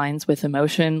imbue lines with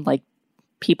emotion. Like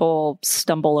people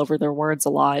stumble over their words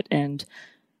a lot and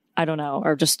I don't know,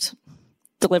 or just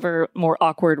deliver more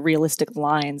awkward, realistic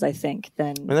lines, I think,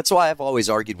 than... And that's why I've always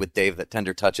argued with Dave that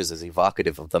Tender Touches is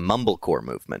evocative of the mumblecore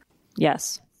movement.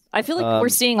 Yes. I feel like we're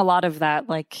seeing a lot of that.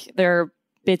 Like there are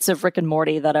bits of Rick and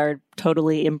Morty that are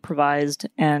totally improvised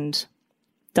and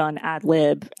done ad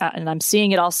lib. And I'm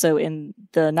seeing it also in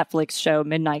the Netflix show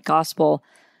Midnight Gospel.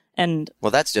 And well,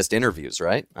 that's just interviews,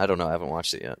 right? I don't know. I haven't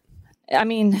watched it yet. I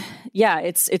mean, yeah,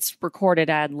 it's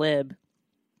recorded ad lib.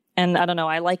 And I don't know.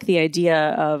 I like the idea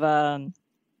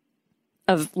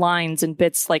of lines and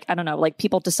bits, like, I don't know, like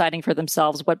people deciding for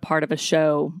themselves what part of a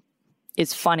show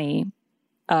is funny,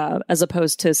 as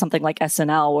opposed to something like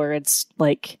SNL where it's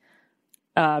like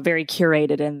very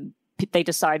curated and they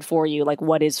decide for you like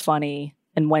what is funny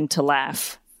and when to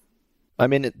laugh. I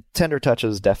mean, Tender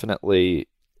Touches definitely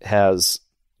has,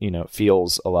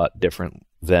 feels a lot different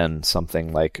than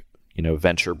something like,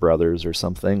 Venture Brothers or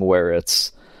something where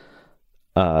it's,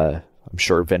 I'm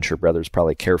sure Venture Brothers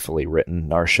probably carefully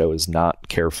written. Our show is not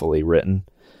carefully written.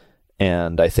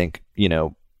 And I think,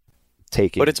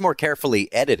 But it's more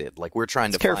carefully edited. Like we're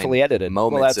trying to carefully find edited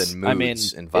moments and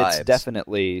moods and vibes. It's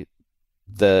definitely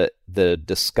the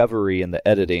discovery and the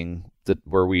editing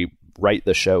where we write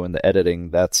the show and the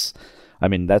editing. That's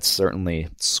certainly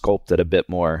sculpted a bit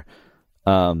more.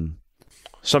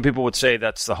 Some people would say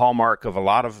that's the hallmark of a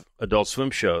lot of Adult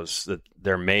Swim shows, that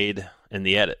they're made in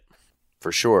the edit.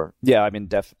 For sure. Yeah, I mean,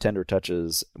 Tender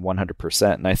Touches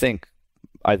 100%. And I think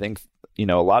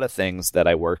a lot of things that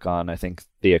I work on, I think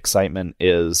the excitement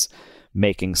is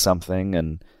making something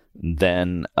and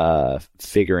then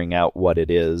figuring out what it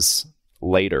is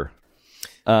later.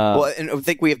 Well, and I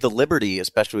think we have the liberty,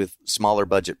 especially with smaller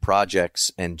budget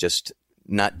projects and just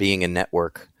not being a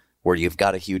network where you've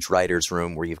got a huge writer's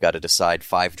room where you've got to decide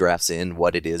 5 drafts in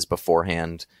what it is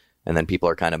beforehand. And then people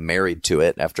are kind of married to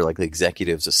it after like the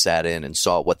executives have sat in and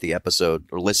saw what the episode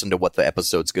or listened to what the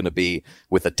episode's going to be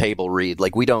with a table read.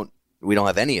 Like we don't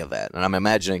have any of that. And I'm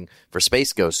imagining for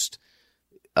Space Ghost,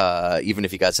 even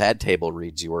if you guys had table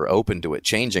reads, you were open to it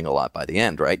changing a lot by the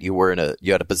end, right? You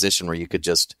had a position where you could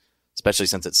just, especially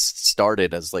since it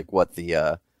started as like what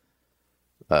the,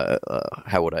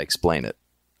 how would I explain it?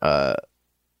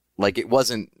 Like it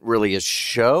wasn't really a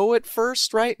show at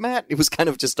first, right, Matt? It was kind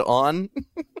of just on.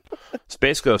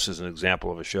 Space Ghost is an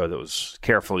example of a show that was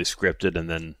carefully scripted and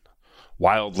then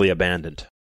wildly abandoned.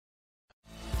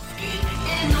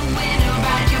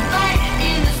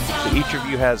 Each of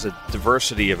you has a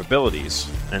diversity of abilities,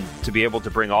 and to be able to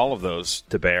bring all of those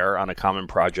to bear on a common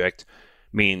project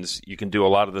means you can do a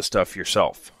lot of the stuff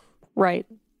yourself. Right.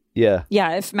 Yeah.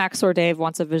 Yeah, if Max or Dave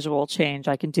wants a visual change,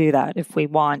 I can do that. If we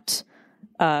want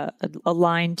a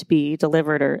line to be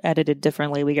delivered or edited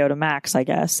differently, we go to Max, I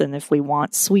guess. And if we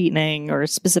want sweetening or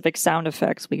specific sound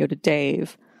effects, we go to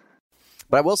Dave.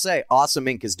 But I will say, Awesome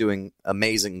Inc. is doing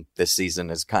amazing this season,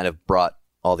 has kind of brought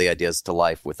all the ideas to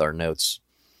life with our notes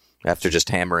after just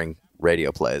hammering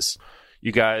radio plays.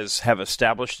 You guys have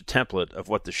established a template of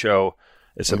what the show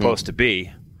is supposed to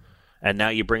be, and now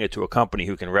you bring it to a company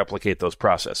who can replicate those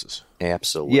processes.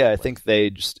 Absolutely. Yeah, I think they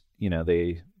just,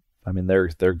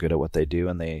 they're good at what they do,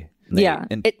 and they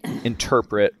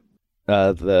interpret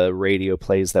the radio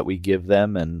plays that we give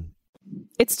them, and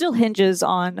it still hinges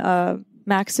on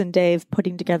Max and Dave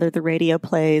putting together the radio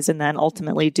plays and then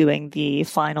ultimately doing the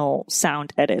final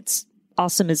sound edits.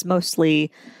 Awesome is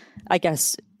mostly, I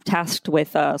guess, tasked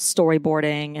with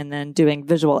storyboarding and then doing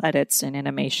visual edits and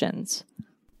animations.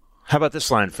 How about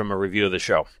this line from a review of the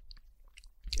show?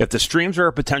 If the streams are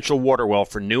a potential water well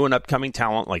for new and upcoming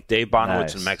talent like Dave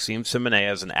Bonawits and Maxime Simonet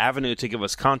as an avenue to give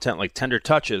us content like Tender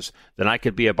Touches, then I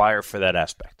could be a buyer for that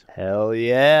aspect. Hell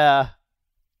yeah.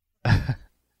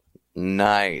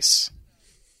 Nice.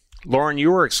 Lauren,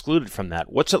 you were excluded from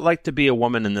that. What's it like to be a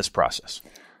woman in this process?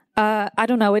 I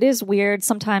don't know. It is weird.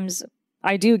 Sometimes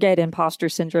I do get imposter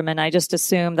syndrome, and I just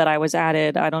assume that I was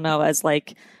added, I don't know, as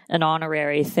like an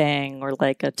honorary thing or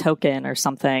like a token or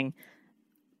something.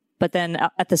 But then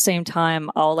at the same time,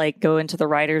 I'll like go into the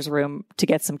writer's room to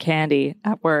get some candy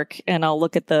at work, and I'll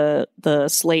look at the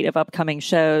slate of upcoming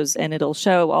shows, and it'll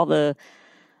show all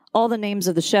the names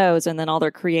of the shows and then all their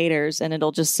creators, and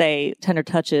it'll just say Tender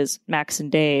Touches, Max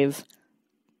and Dave,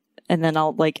 and then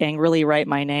I'll like angrily write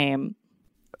my name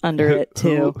under it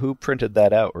too. Who printed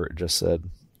that out, or it just said?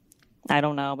 I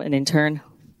don't know, an intern.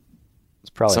 It's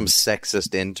probably some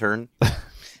sexist intern.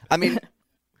 I mean,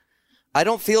 I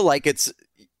don't feel like it's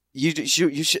you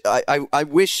should. I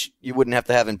wish you wouldn't have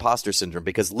to have imposter syndrome,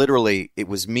 because literally it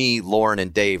was me, Lauren,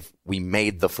 and Dave. We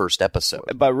made the first episode.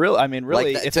 But really,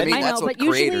 like that, to me, that's what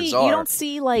creators are. You don't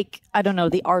see like, I don't know,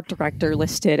 the art director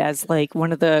listed as like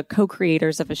one of the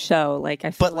co-creators of a show. Like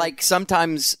I feel but like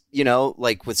sometimes,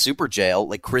 like with Super Jail,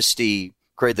 like Christy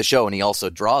created the show and he also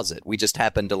draws it. We just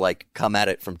happen to like come at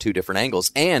it from two different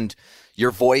angles, and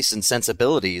your voice and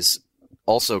sensibilities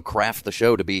also craft the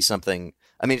show to be something.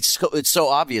 I mean, it's so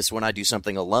obvious when I do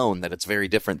something alone that it's very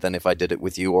different than if I did it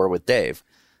with you or with Dave.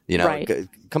 Right. It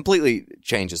completely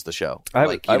changes the show. I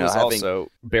was also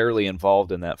barely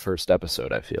involved in that first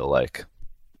episode, I feel like.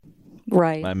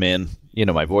 Right. I mean,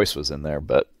 my voice was in there,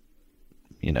 but,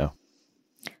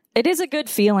 It is a good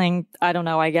feeling, I don't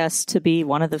know, I guess, to be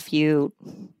one of the few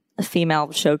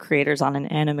female show creators on an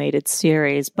animated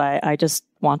series, but I just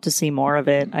want to see more of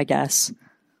it, I guess.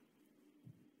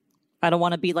 I don't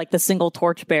want to be like the single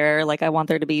torchbearer. Like, I want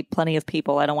there to be plenty of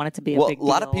people. I don't want it to be a big deal. A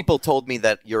lot of people told me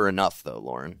that you're enough, though,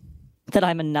 Lauren. That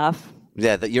I'm enough?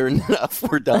 Yeah, that you're enough.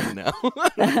 We're done now.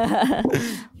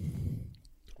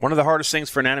 One of the hardest things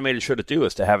for an animated show to do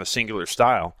is to have a singular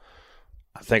style.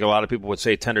 I think a lot of people would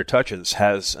say Tender Touches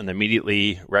has an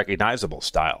immediately recognizable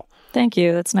style. Thank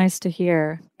you. That's nice to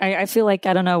hear. I feel like,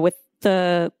 I don't know, with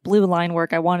the blue line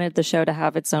work, I wanted the show to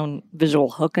have its own visual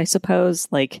hook, I suppose.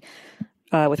 Like,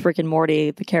 with Rick and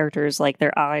Morty, the characters, like,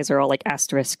 their eyes are all like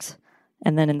asterisks.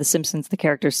 And then in The Simpsons, the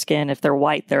character's skin, if they're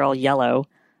white, they're all yellow.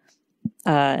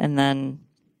 And then,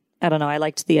 I don't know, I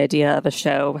liked the idea of a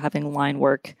show having line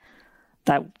work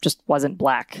that just wasn't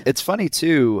black. It's funny,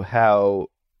 too, how,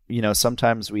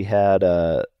 sometimes we had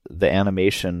the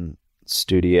animation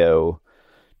studio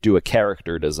do a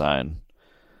character design.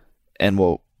 and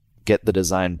we'll get the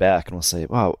design back and we'll say,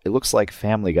 wow, it looks like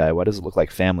Family Guy. Why does it look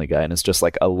like Family Guy? And it's just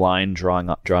like a line drawn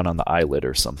on the eyelid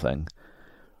or something.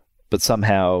 But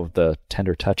somehow the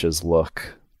Tender Touches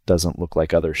look doesn't look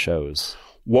like other shows.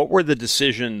 What were the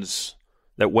decisions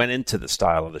that went into the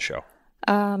style of the show?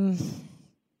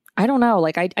 I don't know.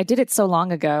 Like I did it so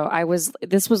long ago.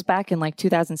 This was back in like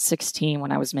 2016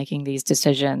 when I was making these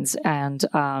decisions, and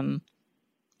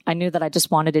I knew that I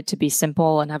just wanted it to be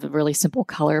simple and have a really simple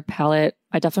color palette.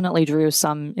 I definitely drew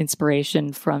some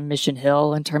inspiration from Mission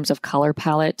Hill in terms of color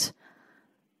palette.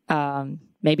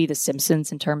 Maybe The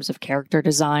Simpsons in terms of character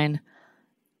design.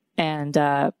 And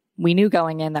we knew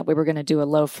going in that we were going to do a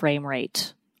low frame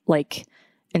rate. Like,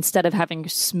 instead of having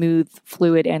smooth,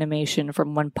 fluid animation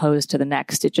from one pose to the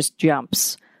next, it just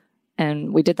jumps.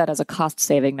 And we did that as a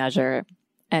cost-saving measure.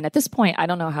 And at this point, I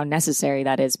don't know how necessary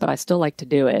that is, but I still like to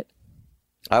do it.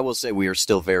 I will say we are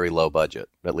still very low budget,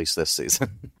 at least this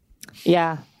season.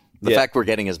 Yeah. The fact we're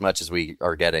getting as much as we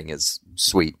are getting is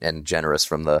sweet and generous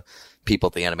from the people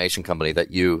at the animation company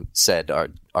that you said are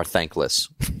thankless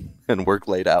and work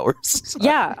late hours.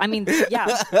 Yeah, I mean,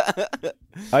 yeah.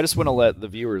 I just want to let the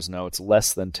viewers know it's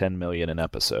less than $10 million an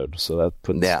episode, so that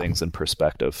puts things in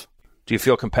perspective. Do you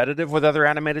feel competitive with other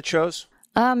animated shows?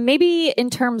 Maybe in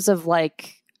terms of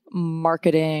like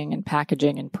marketing and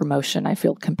packaging and promotion, I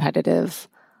feel competitive.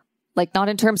 Like, not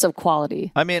in terms of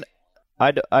quality. I mean,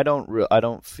 I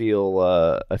don't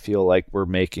feel I feel like we're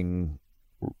making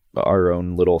our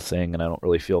own little thing, and I don't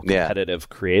really feel competitive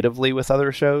creatively with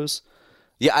other shows.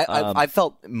 Yeah, I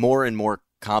felt more and more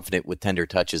confident with Tender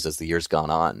Touches as the years gone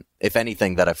on. If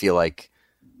anything, that I feel like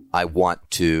I want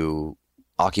to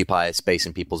occupy a space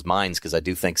in people's minds, because I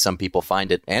do think some people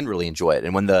find it and really enjoy it.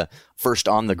 And when the first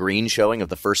On the Green showing of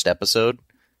the first episode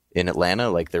in Atlanta,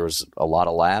 like, there was a lot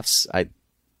of laughs.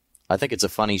 I think it's a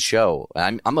funny show.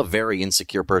 I'm a very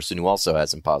insecure person who also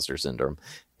has imposter syndrome,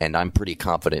 and I'm pretty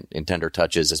confident in Tender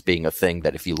Touches as being a thing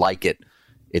that if you like it,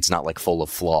 it's not like full of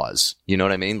flaws. You know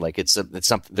what I mean? Like, it's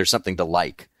something. There's something to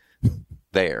like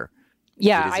there.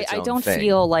 Yeah, I don't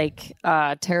feel like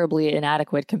terribly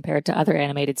inadequate compared to other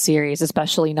animated series,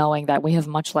 especially knowing that we have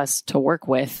much less to work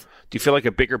with. Do you feel like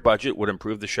a bigger budget would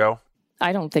improve the show?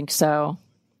 I don't think so.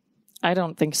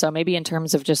 Maybe in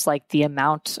terms of just like the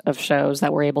amount of shows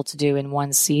that we're able to do in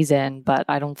one season, but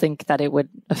I don't think that it would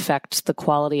affect the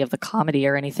quality of the comedy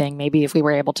or anything. Maybe if we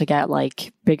were able to get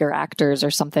like bigger actors or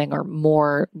something, or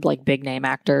more like big name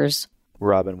actors.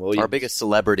 Robin Williams. Our biggest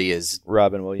celebrity is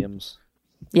Robin Williams.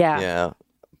 Yeah. Yeah.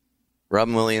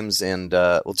 Robin Williams and,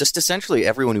 just essentially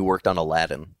everyone who worked on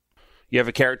Aladdin. You have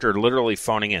a character literally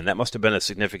phoning in. That must have been a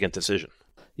significant decision.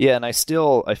 Yeah, and I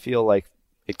feel like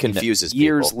it confuses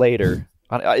years people. Later.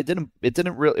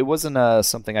 It wasn't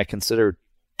something I considered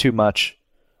too much.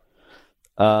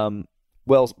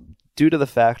 Well, due to the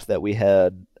fact that we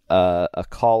had a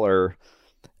caller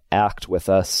act with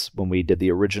us when we did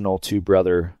the original Two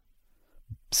Brother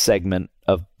segment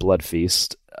of Blood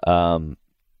Feast,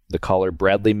 the caller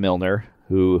Bradley Milner,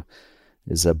 who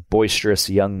is a boisterous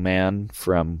young man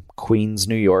from Queens,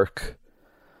 New York,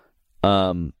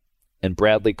 and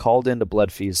Bradley called into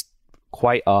Blood Feast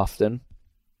quite often,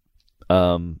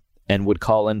 and would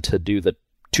call in to do the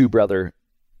Two Brother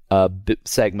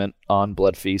segment on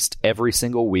Blood Feast every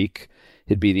single week.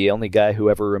 He'd be the only guy who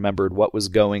ever remembered what was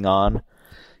going on.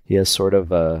 He has sort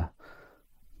of a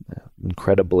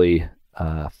incredibly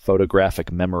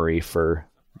photographic memory for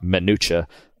minutia,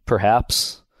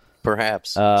 perhaps.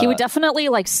 He would definitely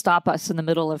like stop us in the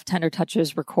middle of Tender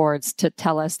Touches records to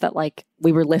tell us that like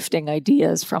we were lifting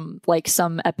ideas from like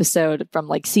some episode from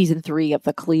like season 3 of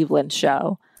the Cleveland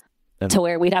show, to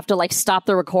where we'd have to like stop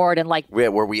the record and like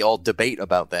where we all debate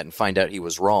about that and find out he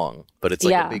was wrong. But it's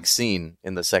like a big scene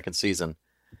in the second season.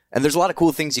 And there's a lot of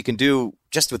cool things you can do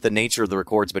just with the nature of the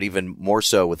records, but even more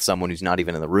so with someone who's not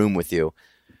even in the room with you.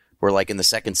 Where like in the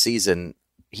second season,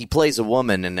 he plays a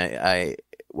woman, and I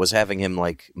was having him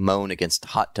like moan against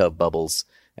hot tub bubbles,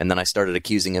 and then I started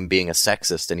accusing him being a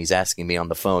sexist, and he's asking me on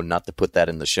the phone not to put that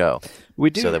in the show. We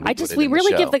do. So we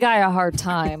really give the guy a hard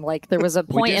time. Like there was a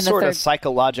point in the sort of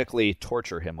psychologically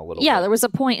torture him a little bit. Yeah, there was a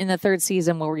point in the third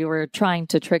season where we were trying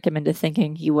to trick him into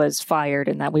thinking he was fired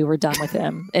and that we were done with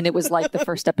him, and it was like the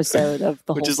first episode of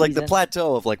the whole season. Which is like the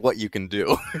plateau of like what you can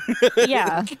do.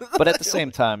 Yeah, but at the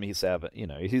same time, he's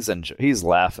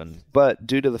laughing. But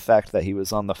due to the fact that he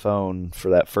was on the phone for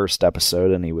that first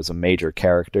episode and he was a major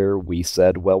character, we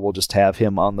said, well, we'll just have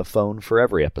him on the phone for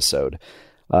every episode.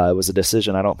 It was a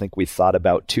decision I don't think we thought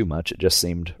about too much. It just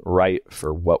seemed right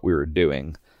for what we were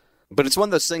doing. But it's one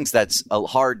of those things that's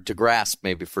hard to grasp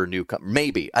maybe for a newcomer.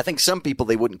 Maybe. I think some people,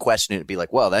 they wouldn't question it and be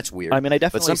like, well, that's weird. I mean, I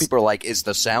definitely... But some people are like, is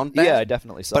the sound bad? Yeah, I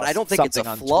definitely saw But I don't think it's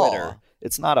a flaw. Twitter.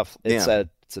 It's not a...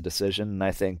 It's a decision,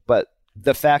 I think. But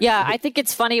the fact... Yeah, I think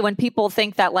it's funny when people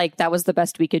think that, like, that was the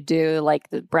best we could do. Like,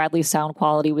 the Bradley's sound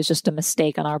quality was just a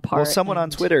mistake on our part. Well, someone on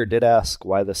Twitter did ask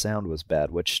why the sound was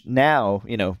bad, which now,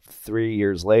 3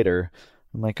 years later,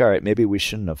 I'm like, all right, maybe we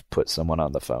shouldn't have put someone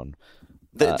on the phone.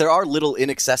 There are little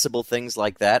inaccessible things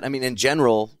like that. I mean, in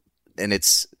general, and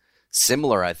it's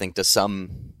similar, I think, to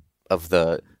some of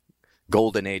the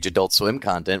Golden Age Adult Swim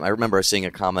content. I remember seeing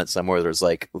a comment somewhere that was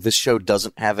like, this show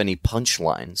doesn't have any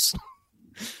punchlines.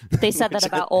 They said that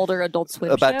about older Adult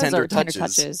Swim about shows Tender or Touches, Tender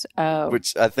Touches. Oh.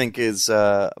 Which I think is,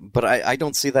 but I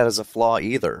don't see that as a flaw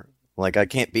either. Like, I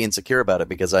can't be insecure about it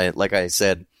because like I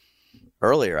said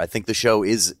earlier, I think the show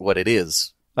is what it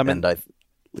is.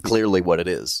 Clearly what it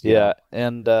is. Yeah,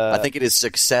 and I think it is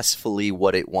successfully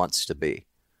what it wants to be.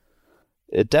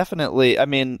 It definitely,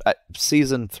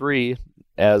 season 3,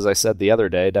 as I said the other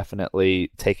day,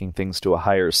 definitely taking things to a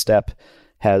higher step,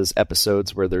 has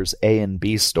episodes where there's A and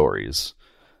B stories,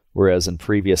 whereas in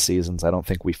previous seasons, I don't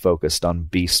think we focused on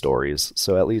B stories.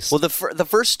 So at least... Well, the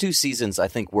first 2 seasons, I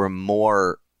think, were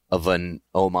more of an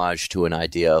homage to an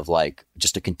idea of like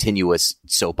just a continuous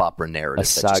soap opera narrative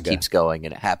that just keeps going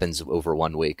and it happens over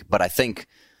 1 week. But I think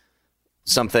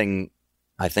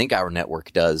our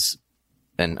network does,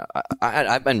 and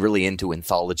I've been really into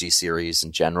anthology series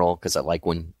in general because I like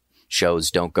when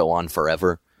shows don't go on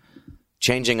forever.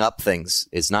 Changing up things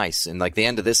is nice, and like the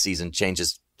end of this season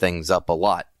changes things up a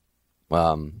lot.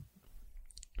 How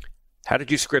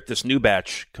did you script this new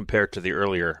batch compared to the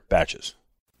earlier batches?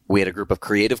 We had a group of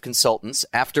creative consultants.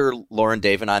 After Lauren,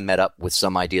 Dave, and I met up with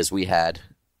some ideas we had,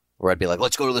 where I'd be like,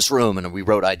 let's go to this room, and we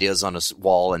wrote ideas on a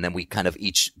wall, and then we kind of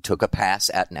each took a pass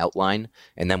at an outline,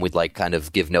 and then we'd like kind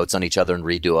of give notes on each other and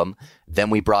redo them. Then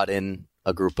we brought in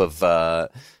a group of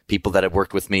people that had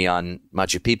worked with me on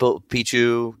Machu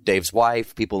Picchu, Dave's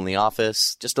wife, people in the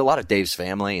office, just a lot of Dave's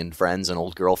family and friends and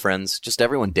old girlfriends, just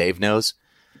everyone Dave knows,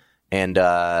 and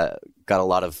got a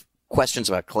lot of questions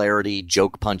about clarity,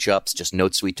 joke punch-ups, just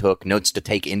notes we took, notes to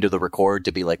take into the record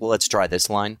to be like, well, let's try this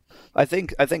line. I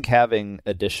think having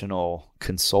additional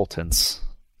consultants,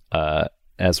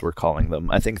 as we're calling them,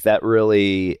 I think that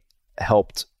really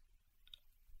helped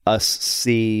us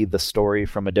see the story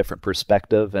from a different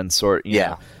perspective and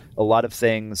a lot of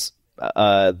things.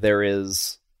 There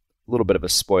is a little bit of a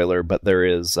spoiler, but there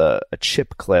is a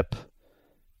chip clip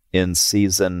in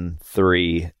season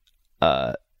 3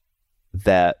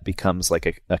 that becomes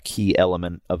like a key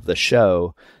element of the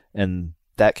show, and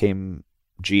that came...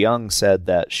 Ji-young said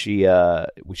that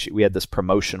we had this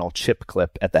promotional chip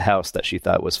clip at the house that she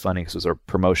thought was funny because it was a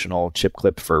promotional chip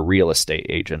clip for a real estate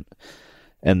agent,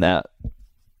 and that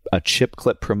a chip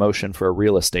clip promotion for a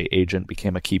real estate agent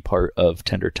became a key part of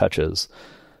Tender Touches.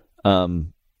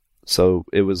 So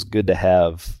it was good to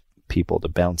have people to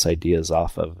bounce ideas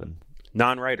off of. And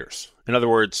non-writers. In other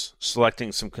words,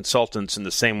 selecting some consultants in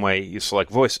the same way you select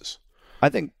voices. I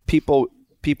think people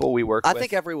we work with... I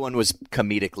think everyone was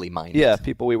comedically minded. Yeah,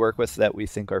 people we work with that we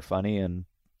think are funny. And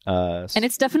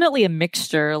it's definitely a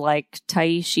mixture. Like,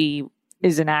 Taishi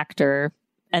is an actor,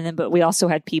 but we also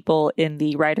had people in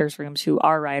the writers' rooms who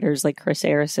are writers, like Chris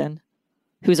Arison,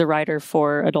 who's a writer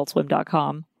for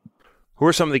AdultSwim.com. Who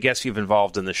are some of the guests you've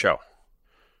involved in the show?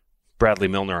 Bradley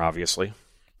Milner, obviously.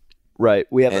 Right.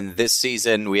 And this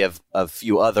season, we have a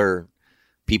few other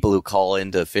people who call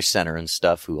into Fish Center and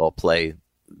stuff who all play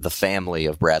the family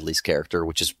of Bradley's character,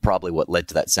 which is probably what led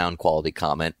to that sound quality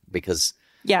comment, because...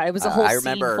 Yeah, it was a whole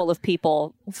scene full of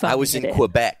people. I was in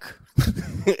Quebec,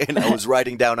 and I was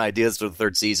writing down ideas for the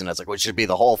 3rd season. I was like, well, it should be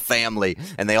the whole family,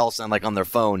 and they all sound like on their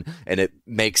phone, and it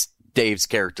makes Dave's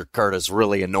character, Curtis,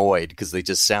 really annoyed because they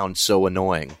just sound so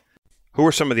annoying. Who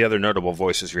are some of the other notable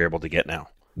voices you're able to get now?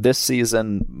 This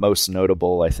season, most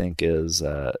notable, I think, is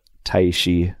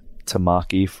Taishi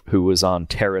Tamaki, who was on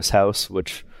Terrace House,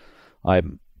 which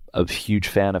I'm a huge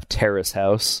fan of Terrace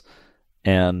House.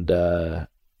 And I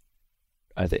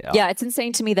think... Yeah, it's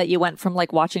insane to me that you went from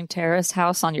like watching Terrace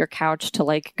House on your couch to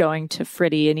like going to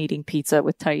Fritty and eating pizza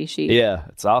with Taishi. Yeah,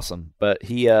 it's awesome. But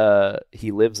he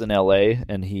lives in LA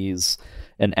and he's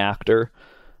an actor.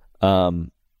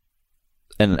 And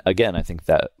again, I think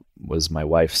that was my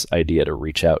wife's idea to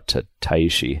reach out to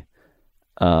Taishi.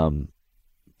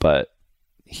 But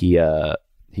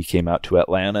he came out to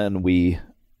Atlanta and we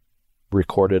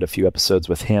recorded a few episodes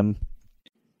with him.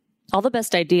 All the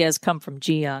best ideas come from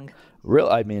Ji-young.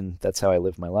 I mean, that's how I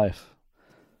live my life.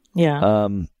 Yeah.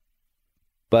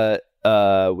 But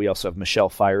we also have Michelle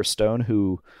Firestone,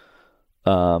 who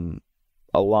a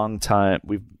long time.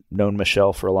 We've known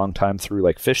Michelle for a long time through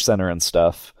like Fish Center and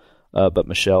stuff. But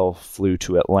Michelle flew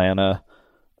to Atlanta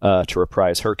to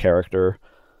reprise her character.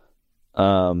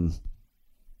 And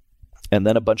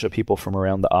then a bunch of people from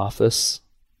around the office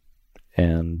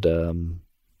and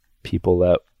people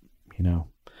that, you know.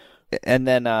 And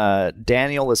then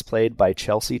Daniel is played by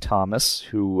Chelsea Thomas,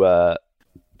 who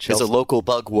is a local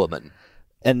bug woman.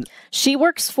 And she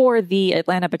works for the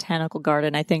Atlanta Botanical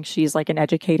Garden. I think she's like an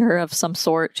educator of some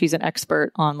sort. She's an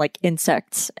expert on like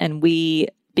insects. And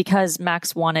because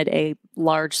Max wanted a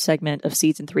large segment of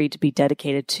season 3 to be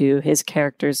dedicated to his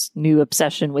character's new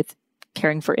obsession with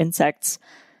caring for insects,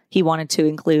 he wanted to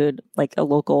include like a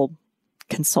local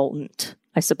consultant,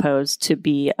 I suppose, to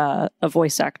be a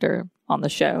voice actor on the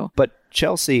show. But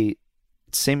Chelsea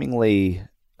seemingly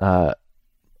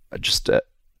just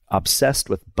obsessed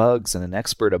with bugs and an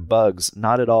expert of bugs,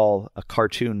 not at all a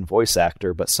cartoon voice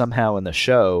actor, but somehow in the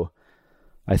show,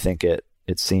 I think it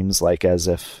seems like as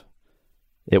if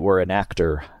it were an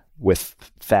actor with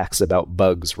facts about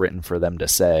bugs written for them to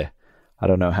say. I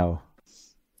don't know how.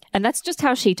 And that's just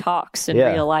how she talks in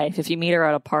real life. If you meet her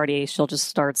at a party, she'll just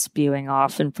start spewing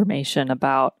off information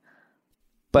about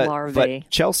larvae. But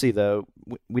Chelsea, though,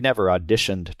 we never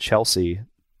auditioned Chelsea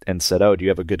and said, oh, do you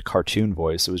have a good cartoon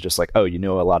voice? It was just like, oh, you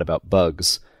know a lot about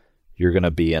bugs. You're going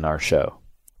to be in our show.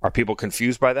 Are people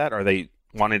confused by that? Are they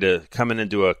wanting to come in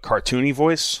and do a cartoony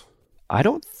voice? I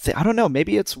don't know.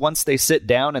 Maybe it's once they sit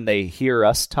down and they hear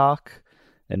us talk,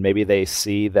 and maybe they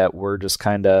see that we're just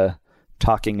kind of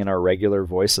talking in our regular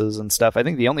voices and stuff. I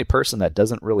think the only person that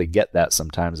doesn't really get that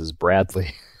sometimes is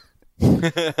Bradley.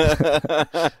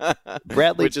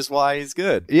 Bradley, which is why he's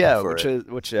good. Yeah, well,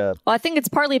 I think it's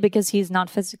partly because he's not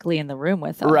physically in the room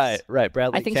with us. Right.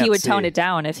 Bradley, I think he would tone it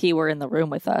down if he were in the room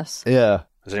with us. Yeah.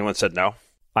 Has anyone said no?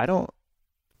 I don't.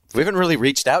 We haven't really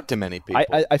reached out to many people.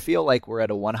 I feel like we're at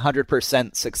a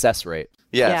 100% success rate.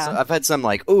 Yeah. So I've had some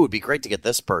like, oh, it'd be great to get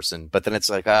this person, but then it's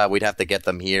like, we'd have to get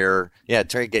them here. Yeah,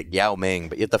 try to get Yao Ming,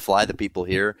 but you have to fly the people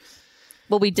here.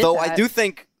 Well, we did. Though that. I do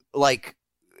think like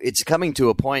it's coming to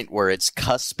a point where it's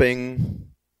cusping.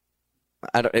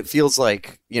 It feels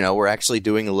like, you know, we're actually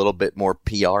doing a little bit more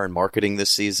PR and marketing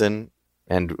this season,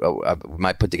 and we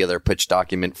might put together a pitch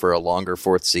document for a longer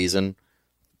 4th season.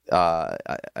 I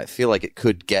feel like it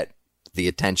could get the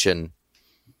attention,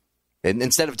 and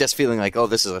instead of just feeling like, oh,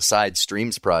 this is a side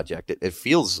streams project, it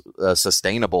feels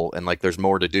sustainable and like there's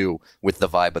more to do with the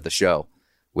vibe of the show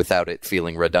without it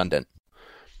feeling redundant.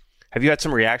 Have you had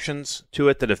some reactions to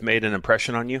it that have made an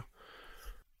impression on you?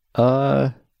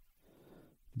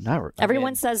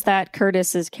 Everyone says that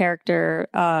Curtis's character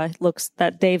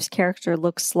that Dave's character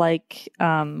looks like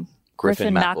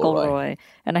Griffin McElroy.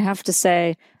 And I have to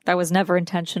say, that was never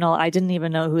intentional. I didn't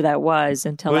even know who that was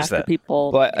until after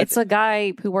people. It's a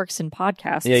guy who works in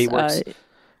podcasts. Yeah, he works.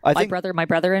 My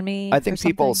brother and me. I think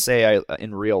people say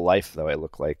in real life, though, I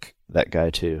look like that guy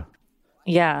too.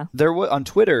 Yeah. On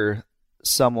Twitter,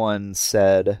 someone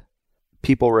said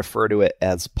people refer to it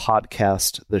as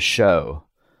podcast the show,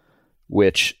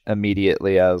 which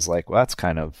immediately I was like, well, that's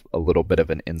kind of a little bit of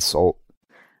an insult.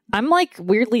 I'm like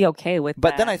weirdly okay with that.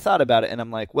 But then I thought about it and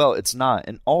I'm like, well, it's not.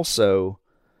 And also,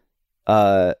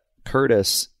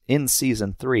 Curtis in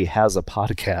season 3 has a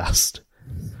podcast.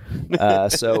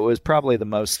 So it was probably the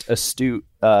most astute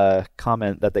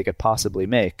comment that they could possibly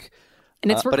make.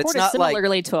 And it's recorded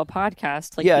similarly to a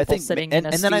podcast. Like I people think, sitting in a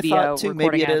and studio then I thought too,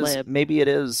 recording maybe it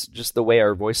is just the way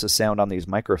our voices sound on these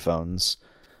microphones.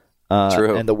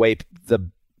 True. And the way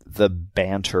the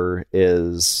banter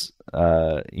is,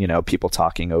 people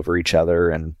talking over each other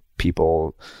and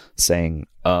people saying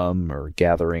or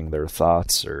gathering their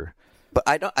thoughts or. But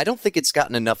I don't think it's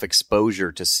gotten enough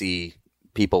exposure to see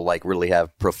people like really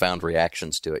have profound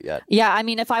reactions to it yet. Yeah, I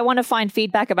mean, if I want to find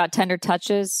feedback about Tender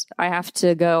Touches, I have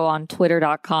to go on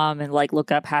twitter.com and like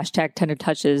look up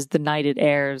 #TenderTouches the night it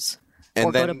airs. And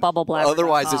or then, go to bubbleblabber.com.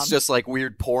 Otherwise, it's just like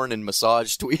weird porn and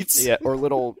massage tweets. Yeah, or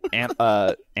little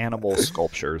animal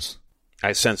sculptures.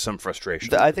 I sense some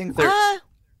frustration. I think there's...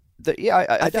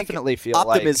 I definitely feel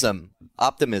optimism.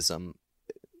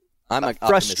 I'm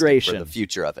frustration for the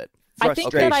future of it. I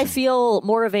think that I feel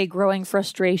more of a growing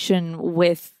frustration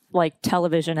with like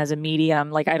television as a medium.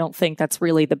 Like, I don't think that's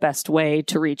really the best way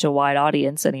to reach a wide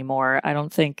audience anymore. I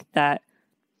don't think that...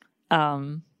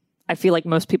 I feel like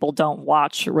most people don't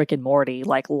watch Rick and Morty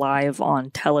like live on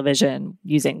television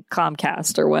using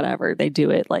Comcast or whatever. They do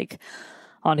it like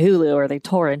on Hulu or they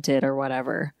torrent it or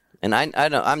whatever. And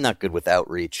I'm not good with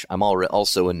outreach. I'm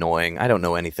also annoying. I don't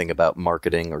know anything about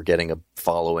marketing or getting a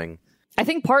following. I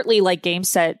think partly like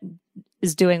GameSet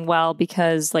is doing well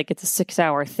because like it's a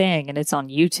 6-hour thing and it's on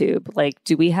YouTube. Like,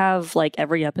 do we have like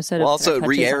every episode? Well, of also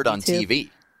Tender it Touches re-aired on YouTube? TV.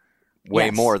 Way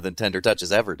Yes. more than Tender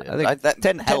Touches ever did. I think that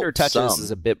Tender helped Touches some. is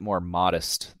a bit more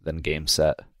modest than Game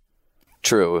Set.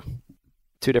 True.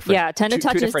 Two different. Yeah, Tender two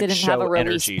Touches different didn't have a show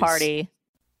release energies. party.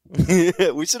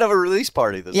 We should have a release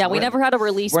party this Yeah, we winter. never had a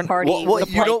release We're- party. What with,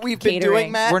 you know like, what we've been catering.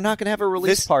 doing, Matt? We're not going to have a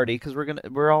release This- party because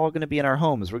we're all going to be in our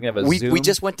homes. We're going to have a Zoom. We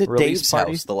just went to release Dave's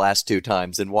party. house the last 2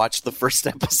 times and watched the first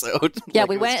episode. Yeah, Like,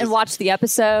 we it was went and just- watched the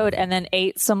episode and then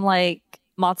ate some like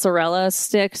mozzarella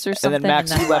sticks or And something. then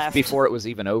Max, you left left before it was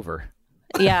even over.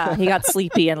 Yeah, he got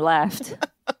sleepy and left.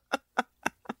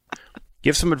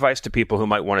 Give some advice to people who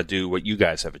might want to do what you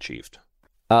guys have achieved.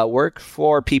 Work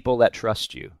for people that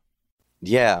trust you.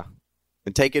 Yeah.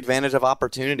 And take advantage of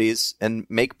opportunities and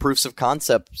make proofs of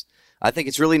concepts. I think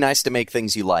it's really nice to make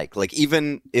things you like. Like,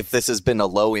 even if this has been a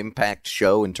low impact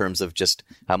show in terms of just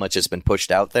how much it's been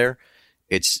pushed out there,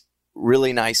 it's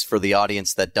really nice for the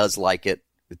audience that does like it,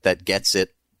 that gets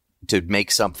it, to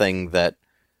make something that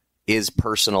is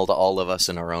personal to all of us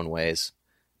in our own ways.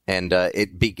 And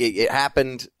it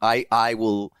happened, I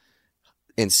will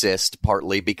insist,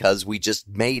 partly because we just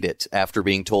made it after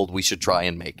being told we should try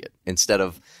and make it. Instead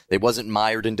of, it wasn't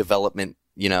mired in development,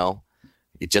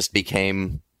 it just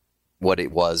became what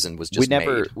it was and was just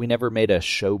made. We never made a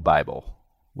show Bible,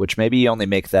 which maybe you only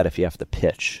make that if you have to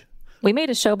pitch. We made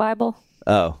a show Bible.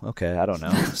 Oh, okay. I don't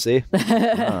know. See? I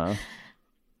don't know.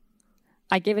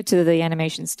 I gave it to the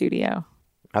animation studio.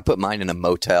 I put mine in a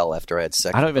motel after I had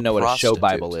sex. I don't even know what a show prostitute.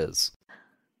 Bible is.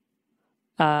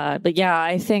 But yeah,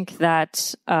 I think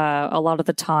that a lot of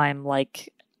the time,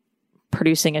 like,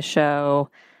 producing a show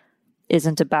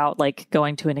isn't about like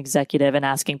going to an executive and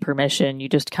asking permission. You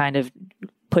just kind of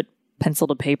put pencil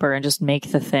to paper and just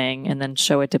make the thing and then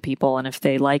show it to people. And if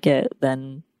they like it,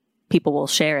 then people will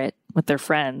share it with their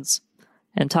friends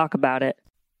and talk about it.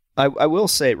 I will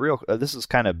say, this is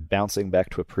kind of bouncing back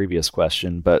to a previous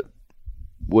question, but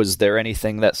was there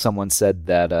anything that someone said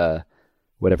that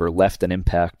whatever left an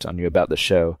impact on you about the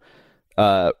show?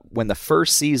 When the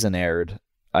first season aired,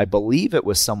 I believe it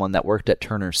was someone that worked at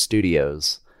Turner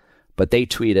Studios, but they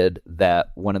tweeted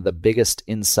that one of the biggest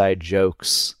inside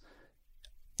jokes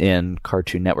in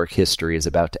Cartoon Network history is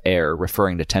about to air,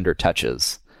 referring to Tender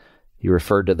Touches. He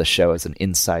referred to the show as an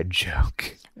inside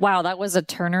joke. Wow, that was a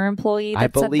Turner employee that I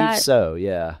said believe that? so,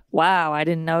 yeah. Wow, I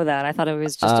didn't know that. I thought it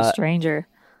was just a stranger.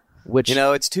 Which,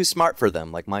 it's too smart for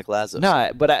them, like Mike Lazos.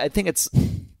 No, but I think it's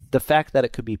the fact that it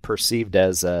could be perceived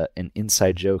as an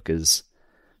inside joke is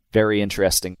very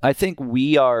interesting. I think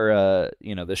we are,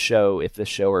 the show, if the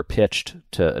show were pitched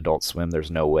to Adult Swim,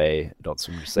 there's no way Adult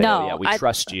Swim would say, No, oh, yeah, we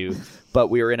trust you. But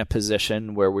we were in a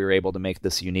position where we were able to make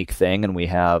this unique thing, and we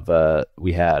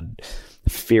had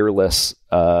fearless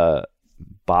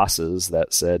bosses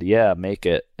that said, yeah, make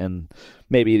it. And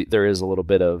maybe there is a little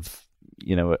bit of,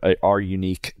 our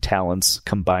unique talents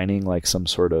combining, like some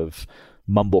sort of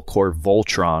mumblecore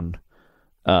Voltron.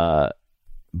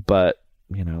 But,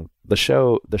 the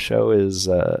show is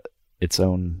its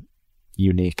own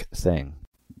unique thing.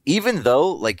 Even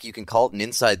though, like, you can call it an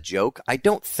inside joke, I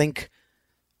don't think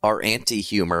our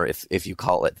anti-humor, if you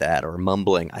call it that, or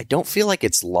mumbling, I don't feel like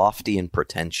it's lofty and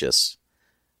pretentious.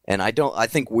 And I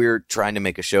think we're trying to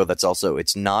make a show that's also,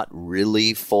 it's not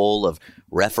really full of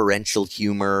referential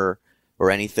humor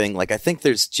or anything. Like, I think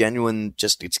there's genuine,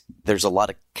 there's a lot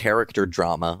of character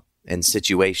drama and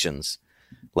situations.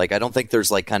 Like, I don't think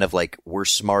there's like kind of like we're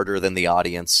smarter than the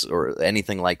audience or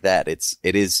anything like that.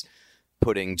 It is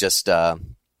putting just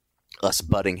us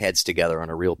butting heads together on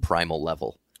a real primal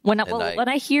level. When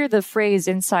I hear the phrase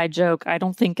inside joke, I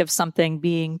don't think of something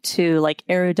being too like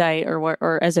erudite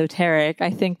or esoteric.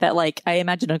 I think that like I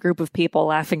imagine a group of people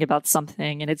laughing about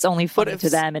something and it's only funny to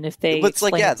them. And if they, but it's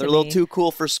like, yeah, they're a little too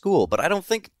cool for school. But I don't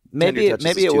think maybe it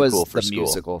was cool for the school.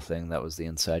 musical thing that was the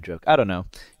inside joke. I don't know.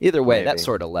 Either way, that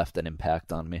sort of left an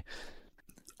impact on me.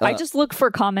 I just look for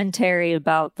commentary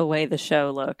about the way the show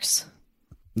looks.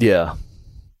 Yeah,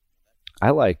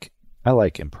 I like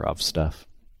improv stuff.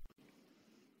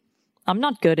 I'm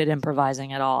not good at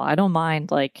improvising at all. I don't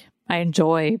mind, like, I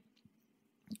enjoy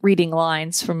reading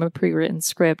lines from a pre-written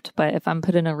script, but if I'm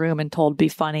put in a room and told be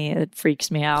funny, it freaks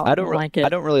me out. I don't like it. I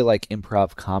don't really like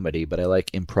improv comedy, but I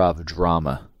like improv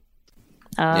drama.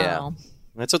 Oh. Yeah.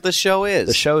 That's what this show is.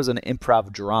 The show is an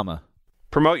improv drama.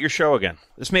 Promote your show again.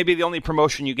 This may be the only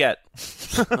promotion you get.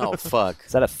 Oh, fuck.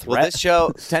 Is that a threat? Well, this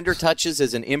show, Tender Touches,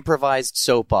 is an improvised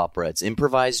soap opera. It's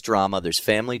improvised drama. There's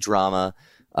family drama.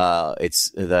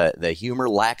 It's the humor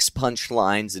lacks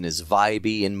punchlines and is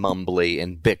vibey and mumbly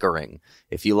and bickering.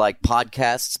 If you like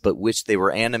podcasts but wish they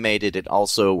were animated and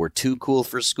also were too cool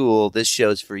for school, this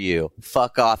show's for you.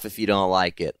 Fuck off if you don't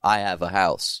like it. I have a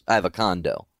house. I have a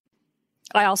condo.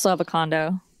 I also have a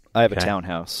condo. I have a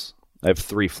townhouse. I have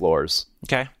 3 floors.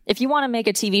 Okay. If you want to make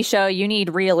a TV show, you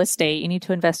need real estate. You need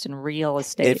to invest in real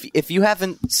estate. If you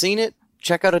haven't seen it,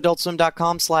 check out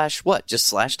adultswim.com/what?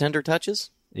 Just /Tender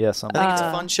Touches? Yes, I think it's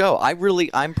a fun show. I'm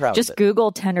proud of it. Just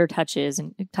Google Tender Touches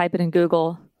and type it in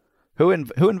Google. Who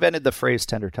invented the phrase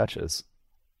 "tender touches"?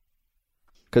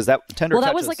 Because that tender. Well,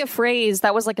 that touches... was like a phrase.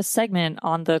 That was like a segment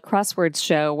on the Crosswords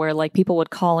show where like people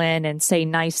would call in and say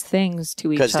nice things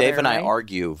to each other. Because Dave and I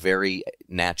argue very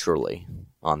naturally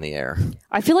on the air.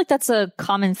 I feel like that's a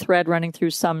common thread running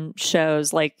through some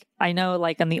shows. Like I know,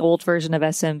 like in the old version of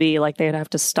SMB, like they'd have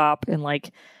to stop and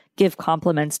like give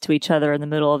compliments to each other in the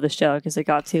middle of the show because it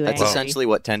got too angry. That's essentially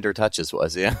what Tender Touches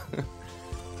was. Yeah.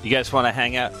 You guys want to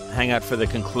hang out for the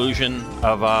conclusion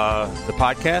of the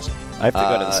podcast? I have to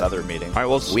go to this other meeting. All right,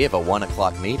 well, we have a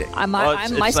 1:00 meeting.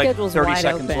 My schedule's like 30 wide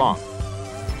seconds open. long.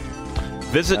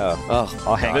 Visit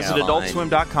I'll hang visit out online.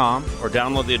 adultswim.com or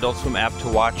download the Adult Swim app to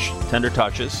watch Tender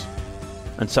Touches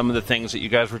and some of the things that you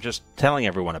guys were just telling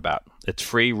everyone about. It's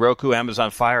free. Roku,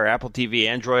 Amazon Fire, Apple TV,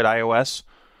 Android, iOS.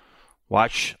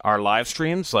 Watch our live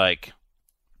streams like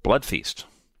Blood Feast,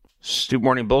 Stoop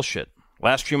Morning Bullshit,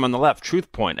 Last Stream on the Left,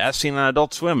 Truth Point, As Seen on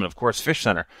Adult Swim, and of course Fish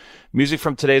Center. Music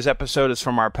from today's episode is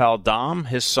from our pal Dom,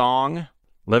 his song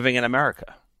Living in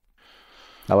America.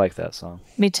 I like that song.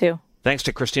 Me too. Thanks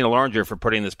to Christina Loringer for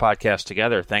putting this podcast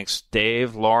together. Thanks,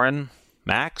 Dave, Lauren,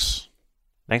 Max.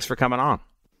 Thanks for coming on.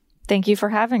 Thank you for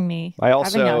having me. I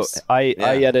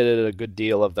edited a good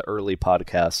deal of the early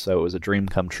podcasts, so it was a dream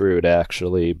come true to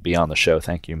actually be on the show.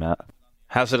 Thank you, Matt.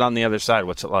 How's it on the other side?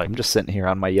 What's it like? I'm just sitting here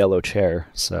on my yellow chair,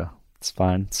 so it's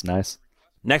fine. It's nice.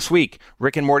 Next week,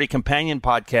 Rick and Morty Companion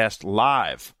Podcast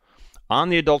live on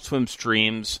the Adult Swim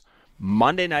streams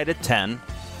Monday night at 10,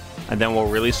 and then we'll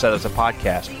release that as a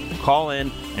podcast. Call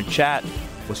in and chat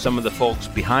with some of the folks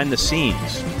behind the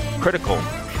scenes, critical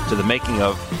to the making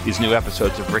of these new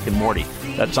episodes of Rick and Morty.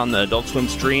 That's on the Adult Swim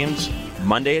streams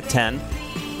Monday at 10.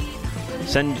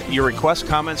 Send your requests,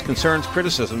 comments, concerns,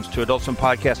 criticisms to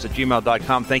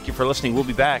adultswimpodcast@gmail.com. Thank you for listening. We'll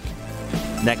be back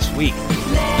next week.